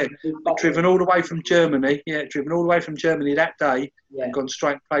driven all the way from Germany. Yeah, driven all the way from Germany that day, and gone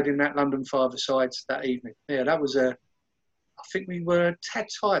straight and played in that London five-a-sides that evening. Yeah, that was I think we were a tad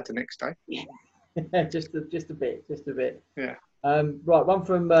tired the next day. Yeah, just a bit. Yeah. Right, one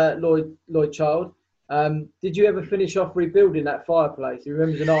from Lloyd Child. Did you ever finish off rebuilding that fireplace? He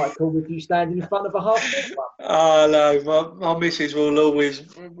remembers an article with you standing in front of a half-full one. Oh no, my missus will always.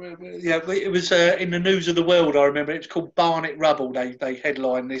 Yeah, it was in the News of the World. I remember it was called Barnet Rubble. They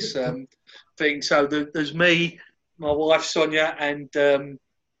headlined this thing. So there's me, my wife Sonia, and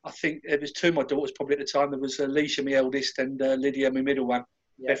I think it was two of my daughters probably at the time. There was Alicia, my eldest, and Lydia, my middle one.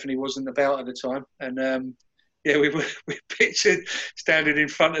 Yeah. Definitely wasn't about at the time. And we pictured standing in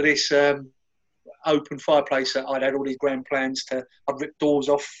front of this open fireplace that I'd had all these grand plans to. I'd ripped doors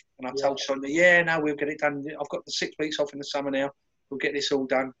off, and I told Sonia, we'll get it done. I've got the 6 weeks off in the summer now. We'll get this all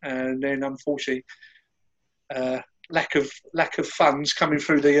done. And then, unfortunately, lack of funds coming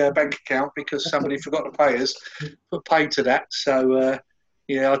through the bank account because somebody forgot to pay us, put paid to that. So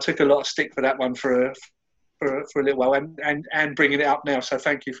I took a lot of stick for that one for a little while, and bringing it up now. So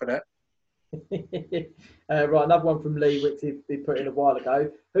thank you for that. Right, another one from Lee, which he put in a while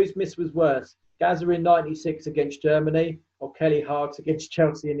ago. Whose miss was worse, Gazza in '96 against Germany, or Kelly Hargs against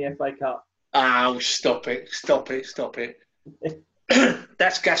Chelsea in the FA Cup? Oh, stop it!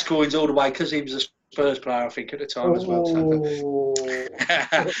 That's Gascoigne's all the way because he was a Spurs player, I think, at the time as well. So.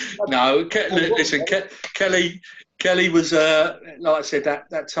 No, listen, Kelly was, like I said,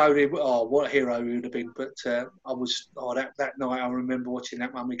 that Tony, what a hero he would have been. But I was, that night I remember watching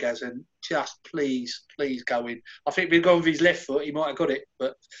that one with Gaz and just please go in. I think if he'd gone with his left foot, he might have got it.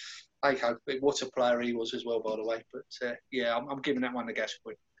 But hey, what a player he was as well, by the way. But I'm giving that one to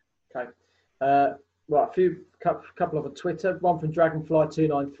Gascoigne. Okay. Right, couple of on Twitter. One from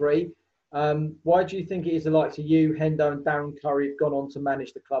Dragonfly293. Why do you think it is the likes of you, Hendo and Darren Curry have gone on to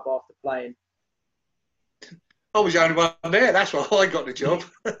manage the club after playing? I was the only one there. That's why I got the job.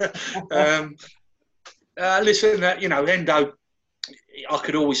 Listen, Hendo, I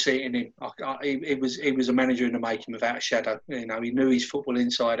could always see it in him. He was a manager in the making without a shadow. He knew his football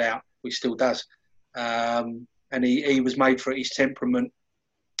inside out. He still does. And he was made for it. His temperament.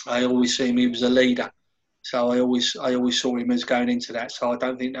 I always see him. He was a leader. So I always saw him as going into that. So I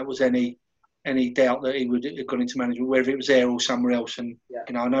don't think there was any doubt that he would have gone into management, whether it was there or somewhere else. And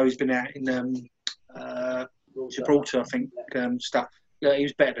I know he's been out in Gibraltar, I think, stuff. Yeah, he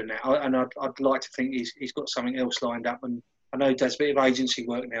was better than that. I'd like to think he's got something else lined up. And I know he does a bit of agency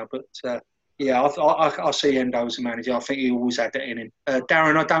work now, but I see Endo as a manager. I think he always had that in him.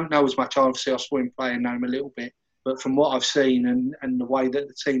 Darren, I don't know as much. Obviously, I saw him play and know him a little bit, but from what I've seen and the way that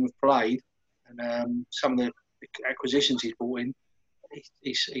the team have played. And some of the acquisitions he's brought in,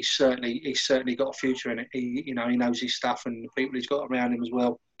 he's certainly got a future in it. He knows his stuff and the people he's got around him as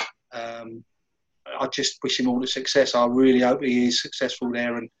well. I just wish him all the success. I really hope he is successful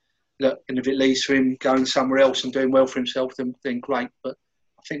there. And look, and if it leads to him going somewhere else and doing well for himself, then great. But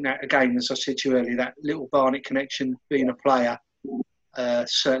I think that again, as I said to you earlier, that little Barnet connection, being a player,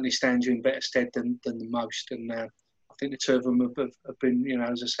 certainly stands you in better stead than the most. And I think the two of them have been,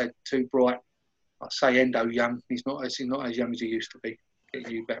 as I said, too bright. I say Endo young. He's not as young as he used to be. Get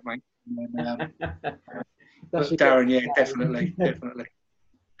you back, mate. But Darren, definitely.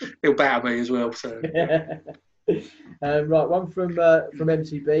 He'll batter me as well. So. Right, one from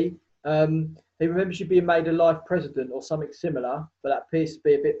MCB. He remembers you being made a life president or something similar, but that appears to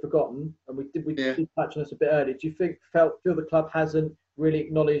be a bit forgotten. And we did touch on this a bit earlier. Do you feel the club hasn't really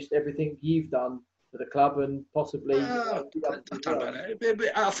acknowledged everything you've done for the club and possibly? I don't know about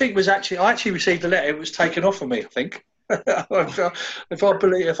that. I think I actually received a letter. It was taken off of me. I think. If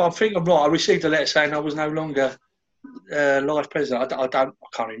I think I'm right, I received a letter saying I was no longer life president. I can't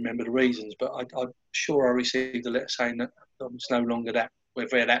remember the reasons, but I'm sure I received a letter saying that I was no longer that.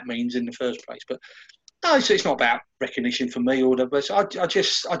 Whatever that means in the first place, but no, it's not about recognition for me or but I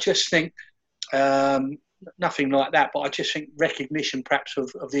just think nothing like that. But I just think recognition, perhaps,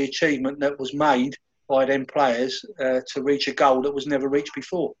 of the achievement that was made by them players to reach a goal that was never reached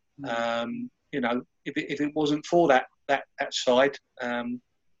before. If it wasn't for that side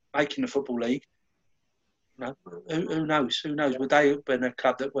making the Football League, who knows? Who knows? Would they have been a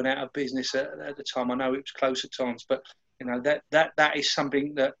club that went out of business at the time? I know it was close at times, but that is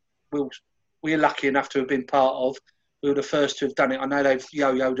something that we're lucky enough to have been part of. we were the first to have done it. I know they've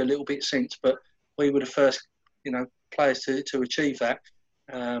yo-yoed a little bit since, but we were the first, players to achieve that.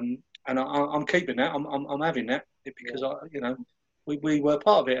 And I'm keeping that. I'm having that because we were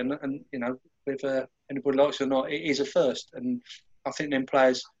part of it, and whether anybody likes it or not, it is a first. And I think them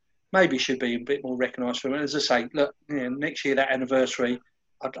players maybe should be a bit more recognised for it. As I say, look, next year, that anniversary,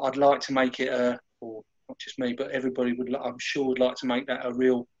 I'd like to make it or not just me, but everybody I'm sure would like to make that a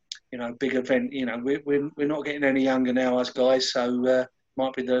real, big event. We're not getting any younger now, us guys, so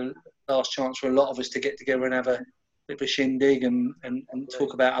might be the last chance for a lot of us to get together and have a bit of a shindig and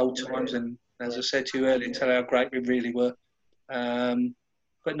talk about old times. And as I said to you earlier, tell how great we really were.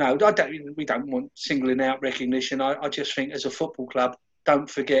 But no, we don't want singling out recognition. I just think as a football club, don't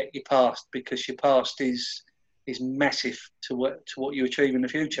forget your past, because your past is massive to what you achieve in the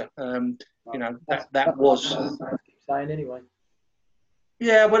future. That was saying anyway.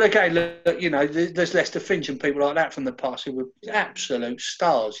 Yeah, well, again, look, there's Leicester Finch and people like that from the past who were absolute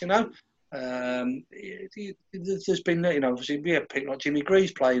stars. There's been, obviously we had people like Jimmy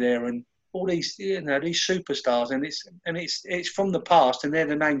Greaves play there, and all these, these superstars, and it's from the past, and they're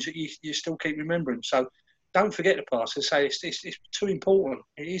the names that you still keep remembering. So don't forget the past. I say it's too important.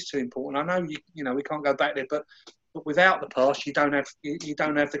 It is too important. I know we can't go back there, but without the past, you don't have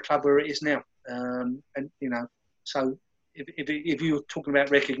the club where it is now. So if you're talking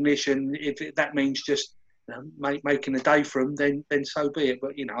about recognition, if that means just making a day for them, then so be it.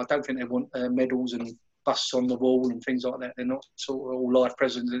 But I don't think they want medals and busts on the wall and things like that. They're not sort of all life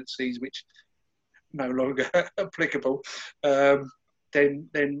presidencies, which no longer applicable.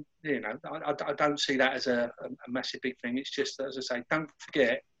 Then I don't see that as a massive big thing. It's just, as I say, don't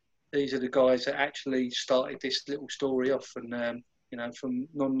forget these are the guys that actually started this little story off, and from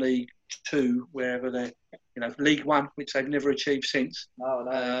non-League 2, wherever they're, League 1, which they've never achieved since. Oh,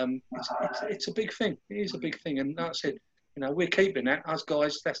 no. It's a big thing. It is a big thing, and that's it. We're keeping that. Us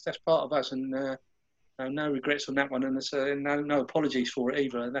guys, that's part of us, and no regrets on that one, and there's no apologies for it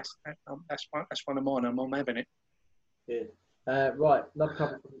either. That's one of mine, and I'm having it. Yeah. Right, another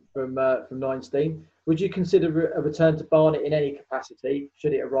couple from Neinstein. Would you consider a return to Barnet in any capacity,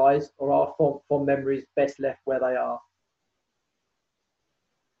 should it arise, or are fond memories best left where they are?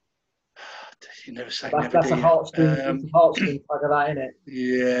 You never say that's, never. That's do a you? heartstring plug of that, isn't it?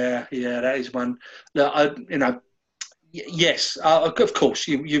 Yeah, that is one. Look, yes, of course,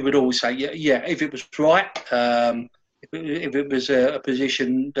 you would always say, yeah, if it was right, if it was a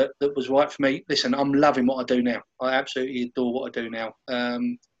position that was right for me. Listen, I'm loving what I do now. I absolutely adore what I do now.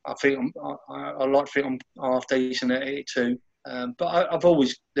 I think I like to think I'm half decent at it too. But I've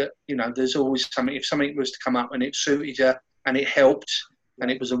always, there's always something. If something was to come up and it suited you and it helped, and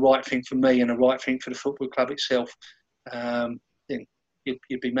it was the right thing for me and the right thing for the football club itself, then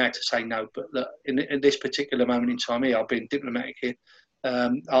you'd be mad to say no. But look, in this particular moment in time here, I've been diplomatic here.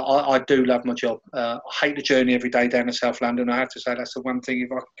 I do love my job. I hate the journey every day down to South London. I have to say that's the one thing.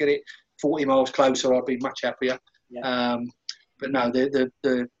 If I could get it 40 miles closer, I'd be much happier. Yeah. But no,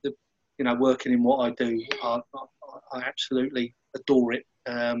 the working in what I do, I absolutely adore it.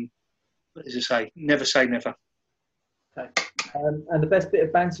 But as I say never. Okay. And the best bit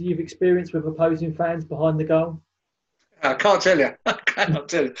of banter you've experienced with opposing fans behind the goal? I can't tell you. I cannot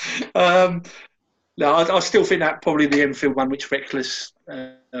tell you. No, I still think that probably the Enfield one, which Reckless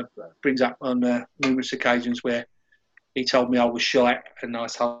brings up on numerous occasions, where he told me I was shite, and I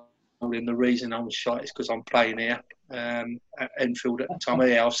told him the reason I was shite is because I'm playing here at Enfield at the time.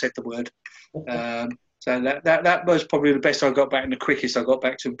 Yeah, I've said the word. So that was probably the best I got back, and the quickest I got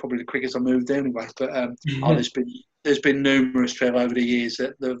back to, and probably the quickest I moved anyway. But there's been numerous, Trev, over the years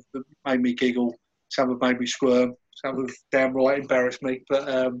that made me giggle. Some have made me squirm. Some have downright embarrassed me.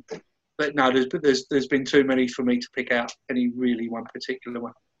 But no, there's been too many for me to pick out any really one particular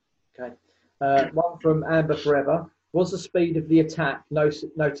one. Okay. One from Amber Forever. Was the speed of the attack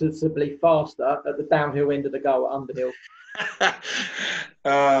noticeably faster at the downhill end of the goal at Underhill?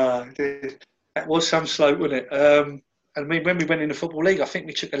 That was some slope, wasn't it? I mean, when we went in the Football League, I think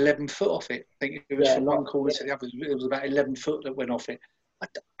we took 11 foot off it. I think it was from one corner to the other. It was about 11 foot that went off it.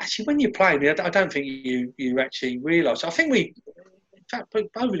 Actually, when you're playing, I don't think you actually realise. I think we, in fact,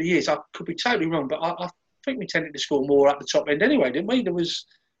 over the years, I could be totally wrong, but I think we tended to score more at the top end anyway, didn't we? There was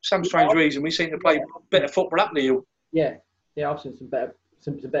some strange reason we seemed to play better football up the hill. Yeah, I've seen some better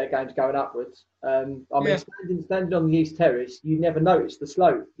games going upwards. Standing on the East Terrace, you never noticed the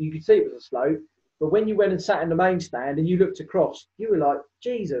slope. You could see it was a slope, but when you went and sat in the main stand and you looked across, you were like,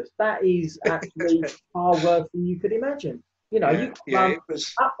 Jesus, that is actually far worse than you could imagine. You could run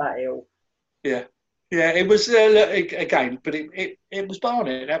up that hill. Yeah. Yeah, it was again, but it was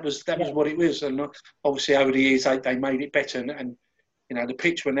Barnet. That was what it was, and obviously over the years they made it better, and the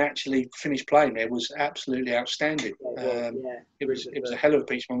pitch when they actually finished playing there was absolutely outstanding. It was a hell of a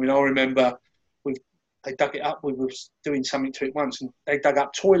pitch. I mean, I remember they dug it up. We were doing something to it once, and they dug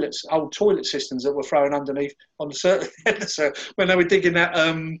up old toilet systems that were thrown underneath on the circuit. So when they were digging that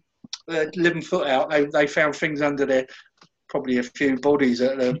 11-foot out, they found things under there. Probably a few bodies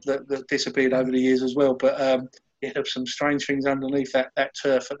that disappeared over the years as well. But there were some strange things underneath that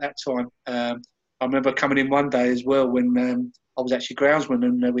turf at that time. I remember coming in one day as well when I was actually groundsman,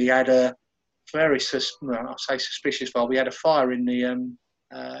 and we had a very, I'll say suspicious fire. We had a fire in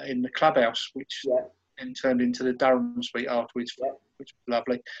the clubhouse, which then turned into the Durham Suite afterwards, which was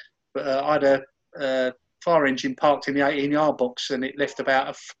lovely. But I had a fire engine parked in the 18-yard box, and it left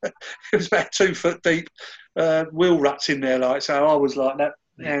about it was about 2 foot deep wheel ruts in there. Like, so I was like that,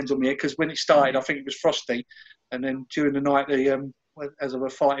 hands on me, because when it started, I think it was frosty, and then during the night, as I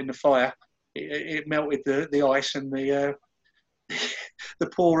was fighting the fire, it melted the ice, and the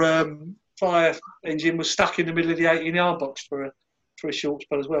poor fire engine was stuck in the middle of the 18-yard box for a short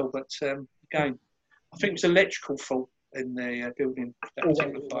spell as well. But again, I think it was electrical fault in the building.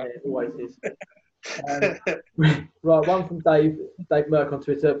 Always is. Right, one from Dave Merck on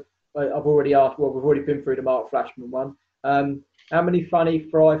Twitter. I've already asked. Well, we've already been through the Mark Flashman one. How many funny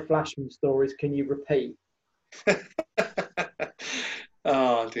Fry Flashman stories can you repeat?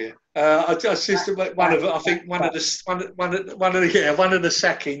 Oh dear! I just one of the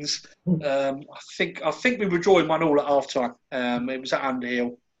sackings. I think we were drawing 1-1 at half time. It was at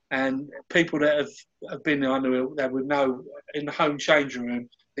Underhill, and people that have been at Underhill, they would know in the home changing room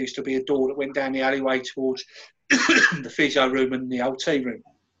there used to be a door that went down the alleyway towards the physio room and the old tea room.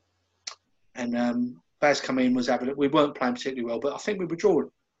 And Baz come in, was having it. We weren't playing particularly well, but I think we were drawing.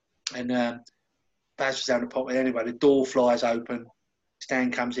 And Baz was having a pop. Anyway, the door flies open.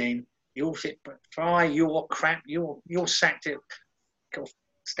 Stan comes in. You're shit, but Fry, you're crap. You're sacked. It.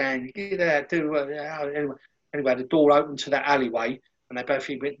 Stan, get there. Anyway, the door opened to that alleyway, and they both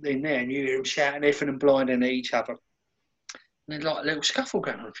went in there, and you hear them shouting, effing and blinding at each other. And there's like a little scuffle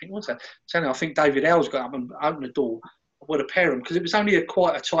going on. I think, what's that? So I think David Howells got up and opened the door. Would a pair of them, because it was only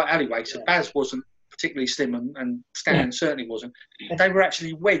quite a tight alleyway, so Baz wasn't particularly slim, and Stan certainly wasn't. They were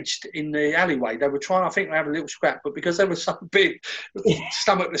actually wedged in the alleyway. They were trying, I think, to have a little scrap, but because they were so big,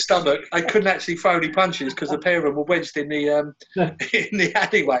 stomach to stomach, they couldn't actually throw any punches because the pair of them were wedged in the in the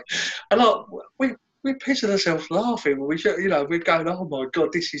alleyway. And like we're pissing ourselves laughing. We're going, oh my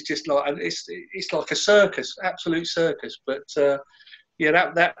god, this is just like it's like a circus, absolute circus. But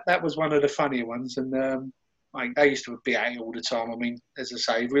that was one of the funnier ones, and. They used to be at it all the time. I mean, as I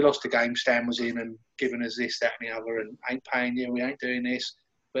say, if we lost a game, Stan was in and giving us this, that and the other, and ain't paying you, we ain't doing this.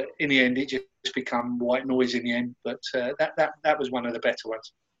 But in the end, it just become white noise in the end. But that was one of the better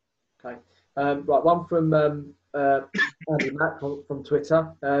ones. Okay. Right, one from Andy Mack from Twitter.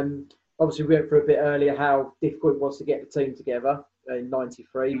 Obviously, we went through a bit earlier how difficult it was to get the team together in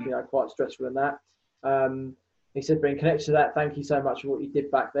 '93, quite stressful in that. He said, but in connection to that, thank you so much for what you did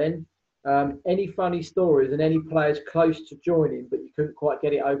back then. Any funny stories and any players close to joining, but you couldn't quite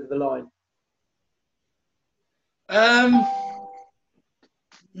get it over the line?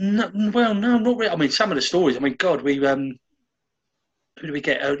 No, not really. I mean, some of the stories. I mean, God, who did we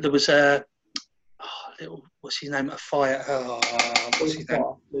get? There was a what's his name? A fire. What's his name?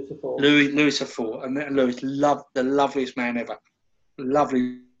 Louis Afort. And Louis, the loveliest man ever.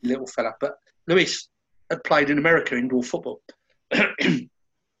 Lovely little fella. But Louis had played in America indoor football.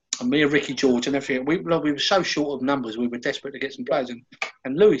 And me and Ricky George and everything, we were so short of numbers, we were desperate to get some players.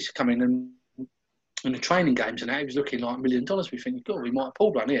 And Louis come in and in the training games and that, he was looking like $1 million. We think, God, we might have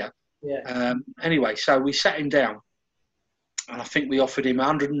pulled one here. Yeah. Anyway, so we sat him down, and I think we offered him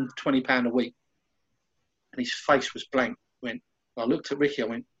 £120 a week. And his face was blank. I looked at Ricky, I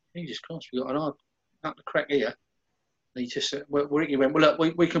went, Jesus Christ, we got an eye nut to crack here. And he just said, Ricky went, well,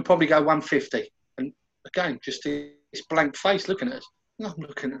 look, we can probably go 150. And again, just this blank face looking at us. I'm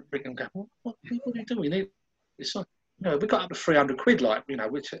looking at Rick and going, what are you doing? We need this. We got up to 300 quid,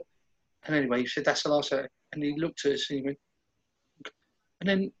 which. And anyway, he said, that's the last. And he looked at us and he went, and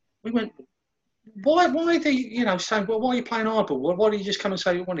then we went, why saying, well, why are you playing eyeball? Why did you just come and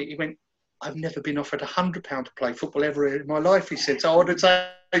say you want it? He went, I've never been offered £100 to play football ever in my life, he said. So I would have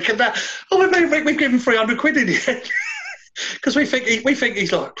taken that. Oh, we've given 300 quid in the end. Because we think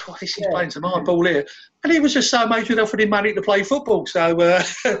he's like, he's playing some hardball here. And he was just so amazed we'd offered him money to play football. So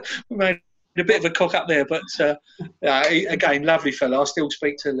we made a bit of a cock up there. But again, lovely fella. I still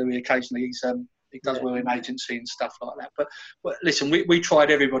speak to Louis occasionally. He does well in agency and stuff like that. But listen, we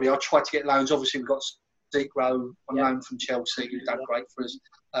tried everybody. I tried to get loans. Obviously, we got Zeke Rowe on loan from Chelsea, who's done great for us.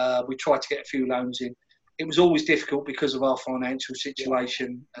 We tried to get a few loans in. It was always difficult because of our financial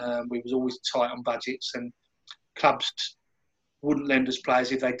situation. We was always tight on budgets, and clubs wouldn't lend us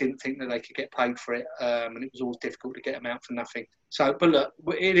players if they didn't think that they could get paid for it, and it was always difficult to get them out for nothing. So, but look,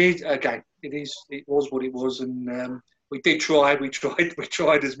 it was what it was, and we did try. We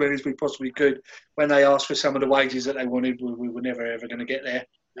tried as many as we possibly could. When they asked for some of the wages that they wanted, we were never ever going to get there.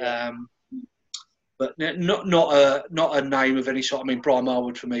 But not a name of any sort. I mean, Brian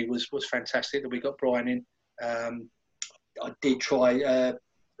Marwood for me was fantastic that we got Brian in. I did try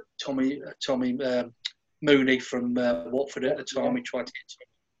Tommy Mooney from Watford at the time. We tried to get to him.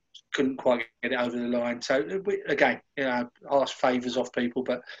 Couldn't quite get it over the line. So again, asked favours off people,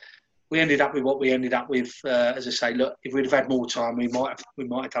 but we ended up with what we ended up with. As I say, look, if we'd have had more time, we might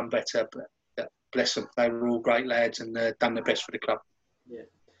have done better. But bless them, they were all great lads and done their best for the club. Yeah.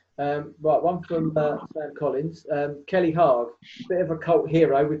 Right, one from Sam Collins. Kelly Haag, bit of a cult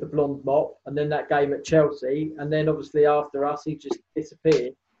hero with the blonde mop, and then that game at Chelsea, and then obviously after us, he just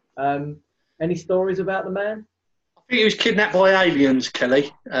disappeared. Any stories about the man? I think he was kidnapped by aliens,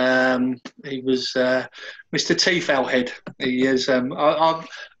 Kelly. He was Mr. Teefel Head. He is.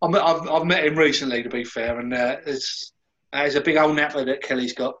 I've met him recently, to be fair, and there's a big old napper that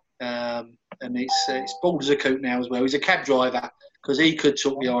Kelly's got, and it's bald as a coot now as well. He's a cab driver because he could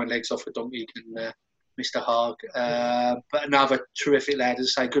talk the iron legs off a donkey, can Mr. Haag. But another terrific lad,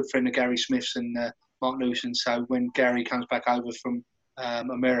 as I say, good friend of Gary Smith's and Mark Newson. So when Gary comes back over from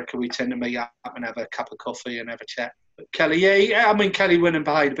America, we tend to meet up and have a cup of coffee and have a chat. But Kelly, I mean, Kelly went and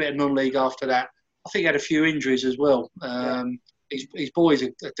played a bit of non-league after that. I think he had a few injuries as well. His boy's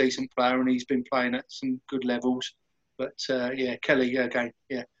a decent player and he's been playing at some good levels. But Kelly, again,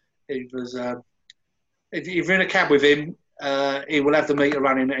 he was. If you're in a cab with him, he will have the meter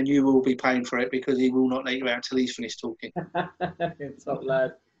running and you will be paying for it because he will not let you out until he's finished talking. Top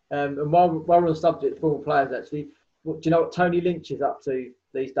lad. And while we're on the subject of former players, actually, do you know what Tony Lynch is up to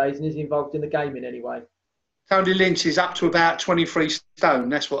these days, and is he involved in the game in any way? Tony Lynch is up to about 23 stone.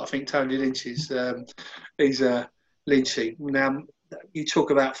 That's what I think Tony Lynch is. He's Lynchy. Now, you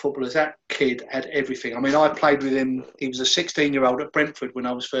talk about footballers. That kid had everything. I mean, I played with him. He was a 16-year-old at Brentford when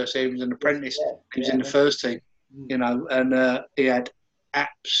I was first here. He was an apprentice. He was in the first team, and he had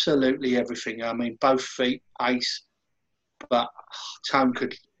absolutely everything. I mean, both feet, pace, but Tone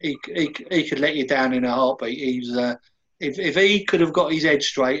could let you down in a heartbeat. He's if he could have got his head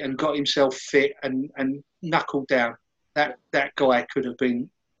straight and got himself fit and knuckled down, that guy could have been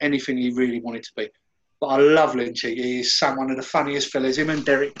anything he really wanted to be. But I love Lynchy. He is one of the funniest fellas. Him and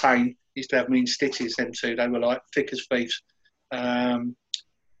Derek Payne used to have me in stitches, them two. They were like thick as thieves.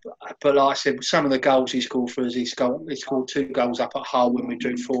 But like I said, some of the goals he scored for us, he scored 2 goals up at Hull when we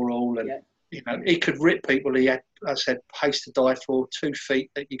drew 4-4. And he could rip people. He had, as I said, pace to die for, 2 feet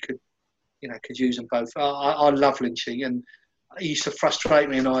that you could use them both. I love Lynchy, and he used to frustrate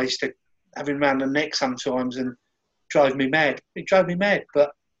me, and I used to have him round the neck sometimes and drove me mad. He drove me mad,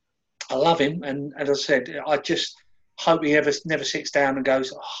 but I love him, and as I said, I just hope he never sits down and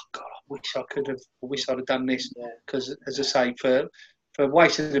goes, "Oh God, I wish I'd have done this." Because, as I say, for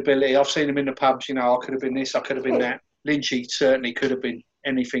wasted ability, I've seen him in the pubs. I could have been this, I could have been that. Lynchy certainly could have been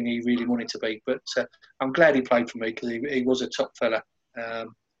anything he really wanted to be, but I'm glad he played for me because he was a top fella.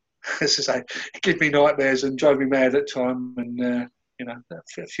 As I say, he gave me nightmares and drove me mad at time, and a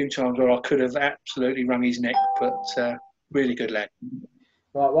few times where I could have absolutely wrung his neck, but really good lad.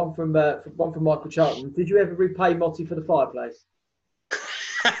 Right, one from Michael Charlton. Did you ever repay Motti for the fireplace?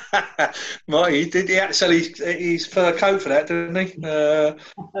 Motti, did he had to sell his fur coat for that, didn't he?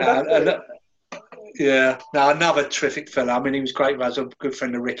 Another terrific fella. I mean, he was great. He was a good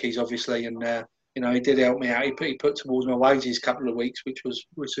friend of Ricky's, obviously, and he did help me out. He put towards my wages a couple of weeks, which was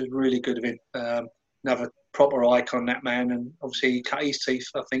really good of him. Another proper icon, that man, and obviously he cut his teeth,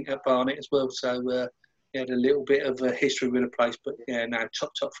 I think, at Barnet as well. So he had a little bit of a history with the place, but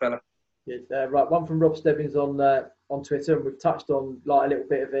top fella. Yeah, right, one from Rob Stebbins on Twitter, and we've touched on like a little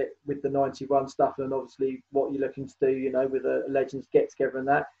bit of it with the 91 stuff, and obviously what you're looking to do, with a Legends get together and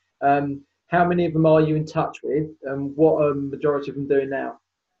that. How many of them are you in touch with, and what are majority of them doing now?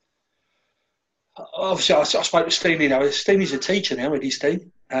 Obviously, I spoke to Steenie now. Steenie's a teacher now, isn't he, Steve?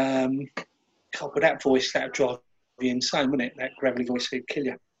 God, with that voice, that would drive you insane, wouldn't it? That gravelly voice would kill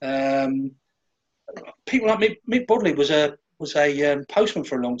you. People like Mick Bodley was a postman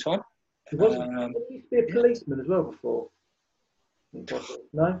for a long time. He used to be a policeman as well before.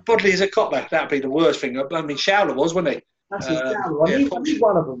 No? Bodley is a copper. That'd be the worst thing. I mean, Showler was, wasn't he? That's it, Shallow. I knew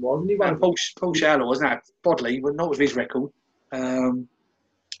one of them was. Paul Shallow was now Bodley, but not with his record.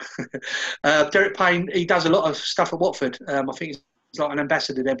 Derek Payne, he does a lot of stuff at Watford. I think he's like an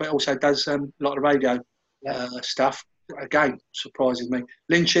ambassador there, but also does a lot of radio stuff. Again, surprises me.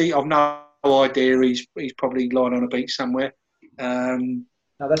 Lynchy, I've no idea. He's probably lying on a beach somewhere. No,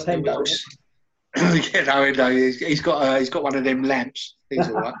 that's Hendo. No, he's got one of them lamps. He's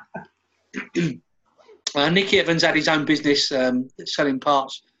all right. Nicky Evans had his own business selling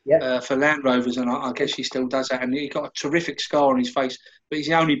parts for Land Rovers, and I guess he still does that. And he got a terrific scar on his face, but he's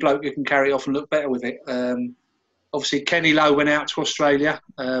the only bloke who can carry it off and look better with it. Obviously, Kenny Lowe went out to Australia,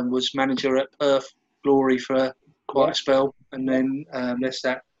 was manager at Perth Glory for quite a spell, and then left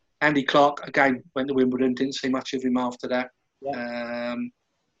that. Andy Clark again went to Wimbledon. Didn't see much of him after that.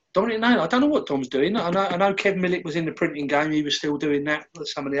 Dominic Naylor, I don't know what Dom's doing. I know Kev Millett was in the printing game. He was still doing that with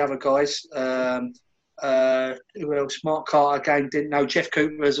some of the other guys. Who else? Mark Carter again didn't know. Jeff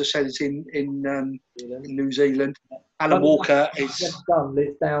Cooper, as I said, is in New Zealand. Alan Walker is. Jeff Dunn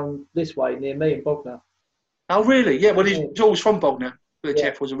lives down this way near me in Bognor. Oh really? Yeah. Well, he's always from Bognor, where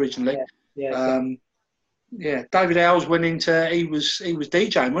Jeff was originally. David Howells went into. He was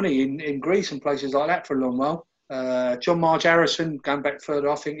DJing, wasn't he, in Greece and places like that for a long while. John Marge Harrison, going back further,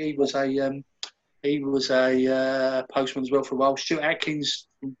 I think he was a postman as well for a while. Stuart Atkins,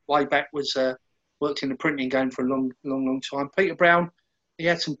 way back, was worked in the printing game for a long time. Peter Brown, he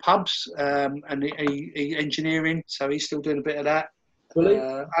had some pubs and he engineering, so he's still doing a bit of that.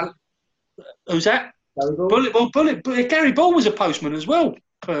 Who's that? Bullet. Gary Ball was a postman as well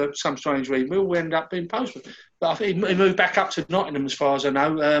for some strange reason. We all ended up being postmen, but I think he moved back up to Nottingham, as far as I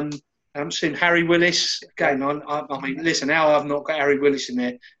know. I haven't seen Harry Willis. Again, I mean, listen, now I've not got Harry Willis in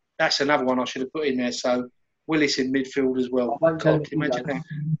there. That's another one I should have put in there. So Willis in midfield as well. Can you imagine that?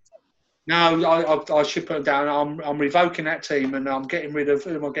 No, I should put him down. I'm revoking that team, and I'm getting rid of.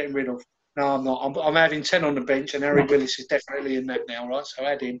 Who am I getting rid of? No, I'm not. I'm having 10 on the bench, and Harry Willis is definitely in that now, right? So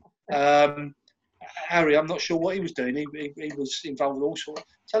add him. Harry, I'm not sure what he was doing. He was involved with all sorts.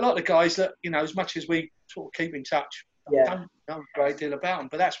 So a lot of the guys that, you know, as much as we sort of keep in touch, don't know a great deal about them.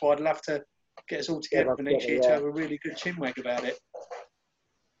 But that's why I'd love to get us all together for next year to have a really good chinwag about it.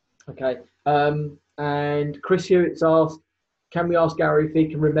 Okay. And Chris Hewitt's asked, can we ask Gary if he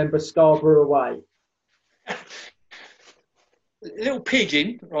can remember Scarborough away? Little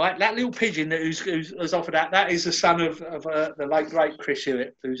pigeon, right? That little pigeon that who's offered that is the son of the late great Chris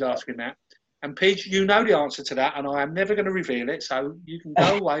Hewitt who's asking that. And Pidge, you know the answer to that, and I am never going to reveal it, so you can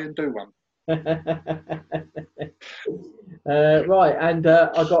go away and do one. Right, and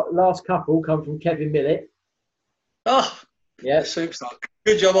I got last couple come from Kevin Millett. Oh, yeah, superstar.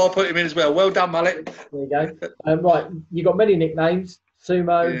 Good job, I put him in as well. Well done, Mullet. There you go. Right, you got many nicknames: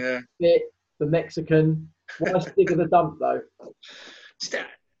 Sumo, Bit, the Mexican. Why Stick of the Dump though?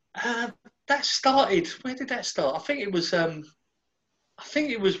 That started. Where did that start? I think it was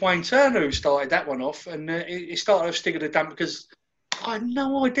Wayne Turner who started that one off, and it started with Stick of the Dump because I had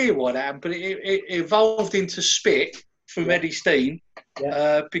no idea why that happened, but it evolved into Spit from Eddie Steen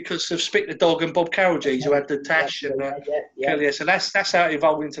because of Spit the Dog and Bob Carrollgees who had the Tash and Kelly. So that's how it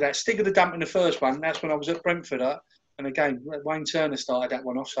evolved into that. Stick of the Dump in the first one. That's when I was at Brentford, and again Wayne Turner started that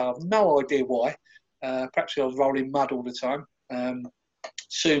one off. So I have no idea why. Perhaps I was rolling mud all the time.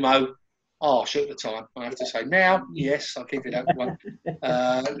 Sumo. Shit at the time, I have to say. Now, yes, I'll give you that one.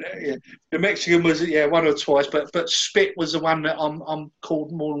 The Mexican was, one or twice, but Spit was the one that I'm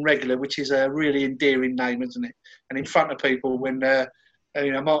called more than regular, which is a really endearing name, isn't it? And in front of people, when,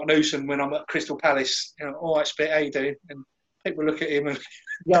 Mark Newson, when I'm at Crystal Palace, all right, Spit, how you doing? And people look at him and...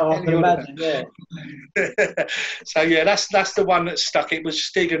 Yeah, I can imagine, So, that's the one that stuck. It was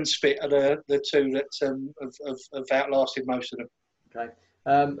Stig and Spit are the two that have outlasted most of them. Okay.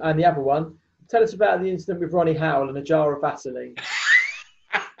 And the other one, tell us about the incident with Ronnie Howell and a jar of Vaseline.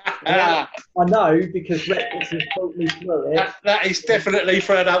 I know because Rex has told me through it. That is definitely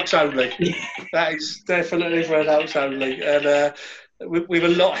for adults only. That is definitely for adults only. And with a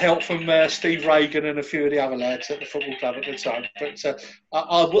lot of help from Steve Reagan and a few of the other lads at the football club at the time. But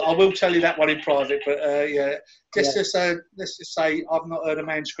I will tell you that one in private. But let's just say I've not heard a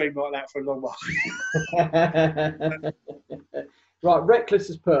man scream like that for a long while. Right, Reckless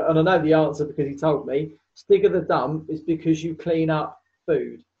has put, and I know the answer because he told me, Stick of the Dump is because you clean up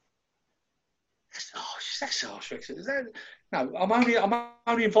food. That's harsh. No, I'm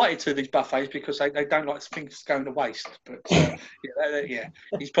only invited to these buffets because they don't like things going to waste. But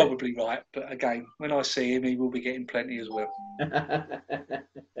he's probably right. But again, when I see him, he will be getting plenty as well.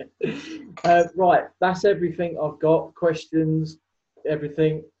 Right, that's everything I've got. Questions,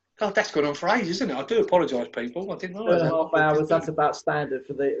 everything. God, that's gone on for ages, isn't it? I do apologise, people. I didn't realise 2.5 hours. That's about standard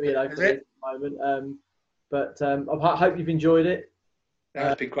for the for the moment. But I hope you've enjoyed it.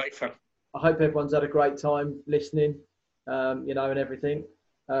 It's been great fun. I hope everyone's had a great time listening. And everything.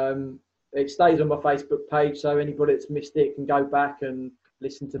 It stays on my Facebook page, so anybody that's missed it can go back and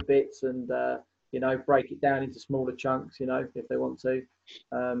listen to bits and break it down into smaller chunks, if they want to,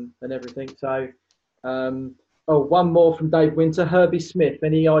 and everything. So, one more from Dave Winter. Herbie Smith.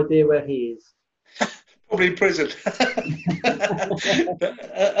 Any idea where he is? Probably in prison.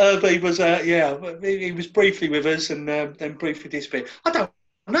 Herbie was, he was briefly with us and then briefly disappeared. I don't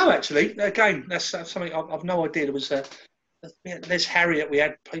know, actually. Again, that's something I've no idea. There was there's Harriet. We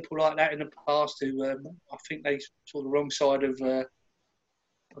had people like that in the past who I think they saw the wrong side of the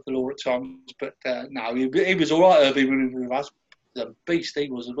law at times. But no, he was all right. Herbie when he was with us. A beast he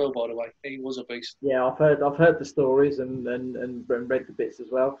was as well, by the way. He was a beast. Yeah, I've heard the stories and read the bits as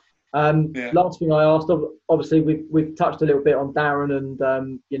well. Last thing I asked, obviously we've touched a little bit on Darren and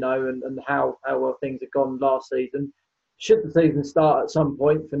and how well things have gone last season. Should the season start at some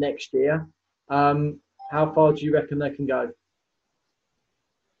point for next year, how far do you reckon they can go?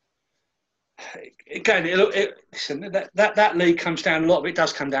 Again, listen, that league comes down, a lot of it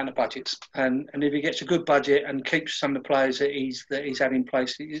does come down to budgets, and if he gets a good budget and keeps some of the players that he's had in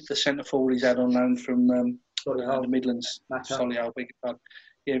place, the centre forward he's had on loan from the Midlands, Solihull, big club.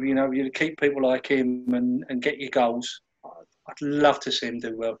 Yeah, you keep people like him and get your goals. I'd love to see him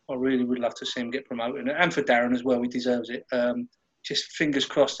do well. I really would love to see him get promoted, and for Darren as well, he deserves it. Just fingers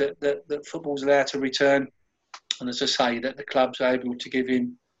crossed that football's allowed to return, and as I say, that the club's able to give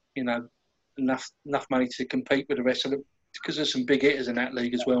him, enough money to compete with the rest of them, because there's some big hitters in that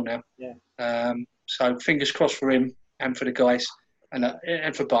league as well now. Yeah. So fingers crossed for him and for the guys,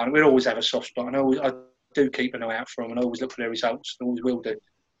 and for Barnet. We'll always have a soft spot, and I do keep an eye out for them, and I always look for their results, and always will do.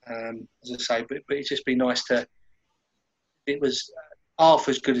 As I say, but it'd just be nice to. It was half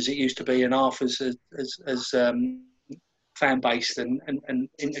as good as it used to be, and half as fan based and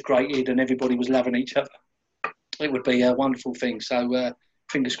integrated, and everybody was loving each other. It would be a wonderful thing. So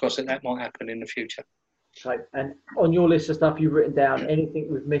fingers crossed that might happen in the future. Okay. And on your list of stuff you've written down, anything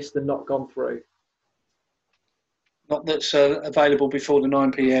we've missed and not gone through? Not that's available before the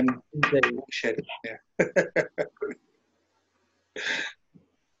 9 p.m. Indeed. Yeah.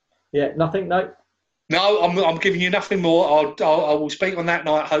 Yeah. Nothing. No. No, I'm giving you nothing more. I will speak on that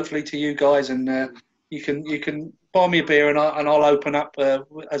night, hopefully, to you guys, and you can buy me a beer, and I'll open up,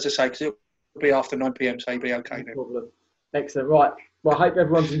 as I say, because it'll be after 9 p.m, so you'll be okay. No problem. Excellent. Right. Well, I hope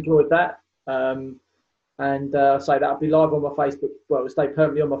everyone's enjoyed that. And say that'll be live on my Facebook. Well, it'll stay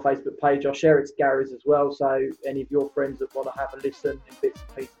permanently on my Facebook page. I'll share it to Gary's as well, so any of your friends that want to have a listen in bits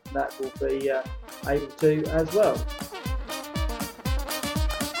and pieces, and that will be able to as well.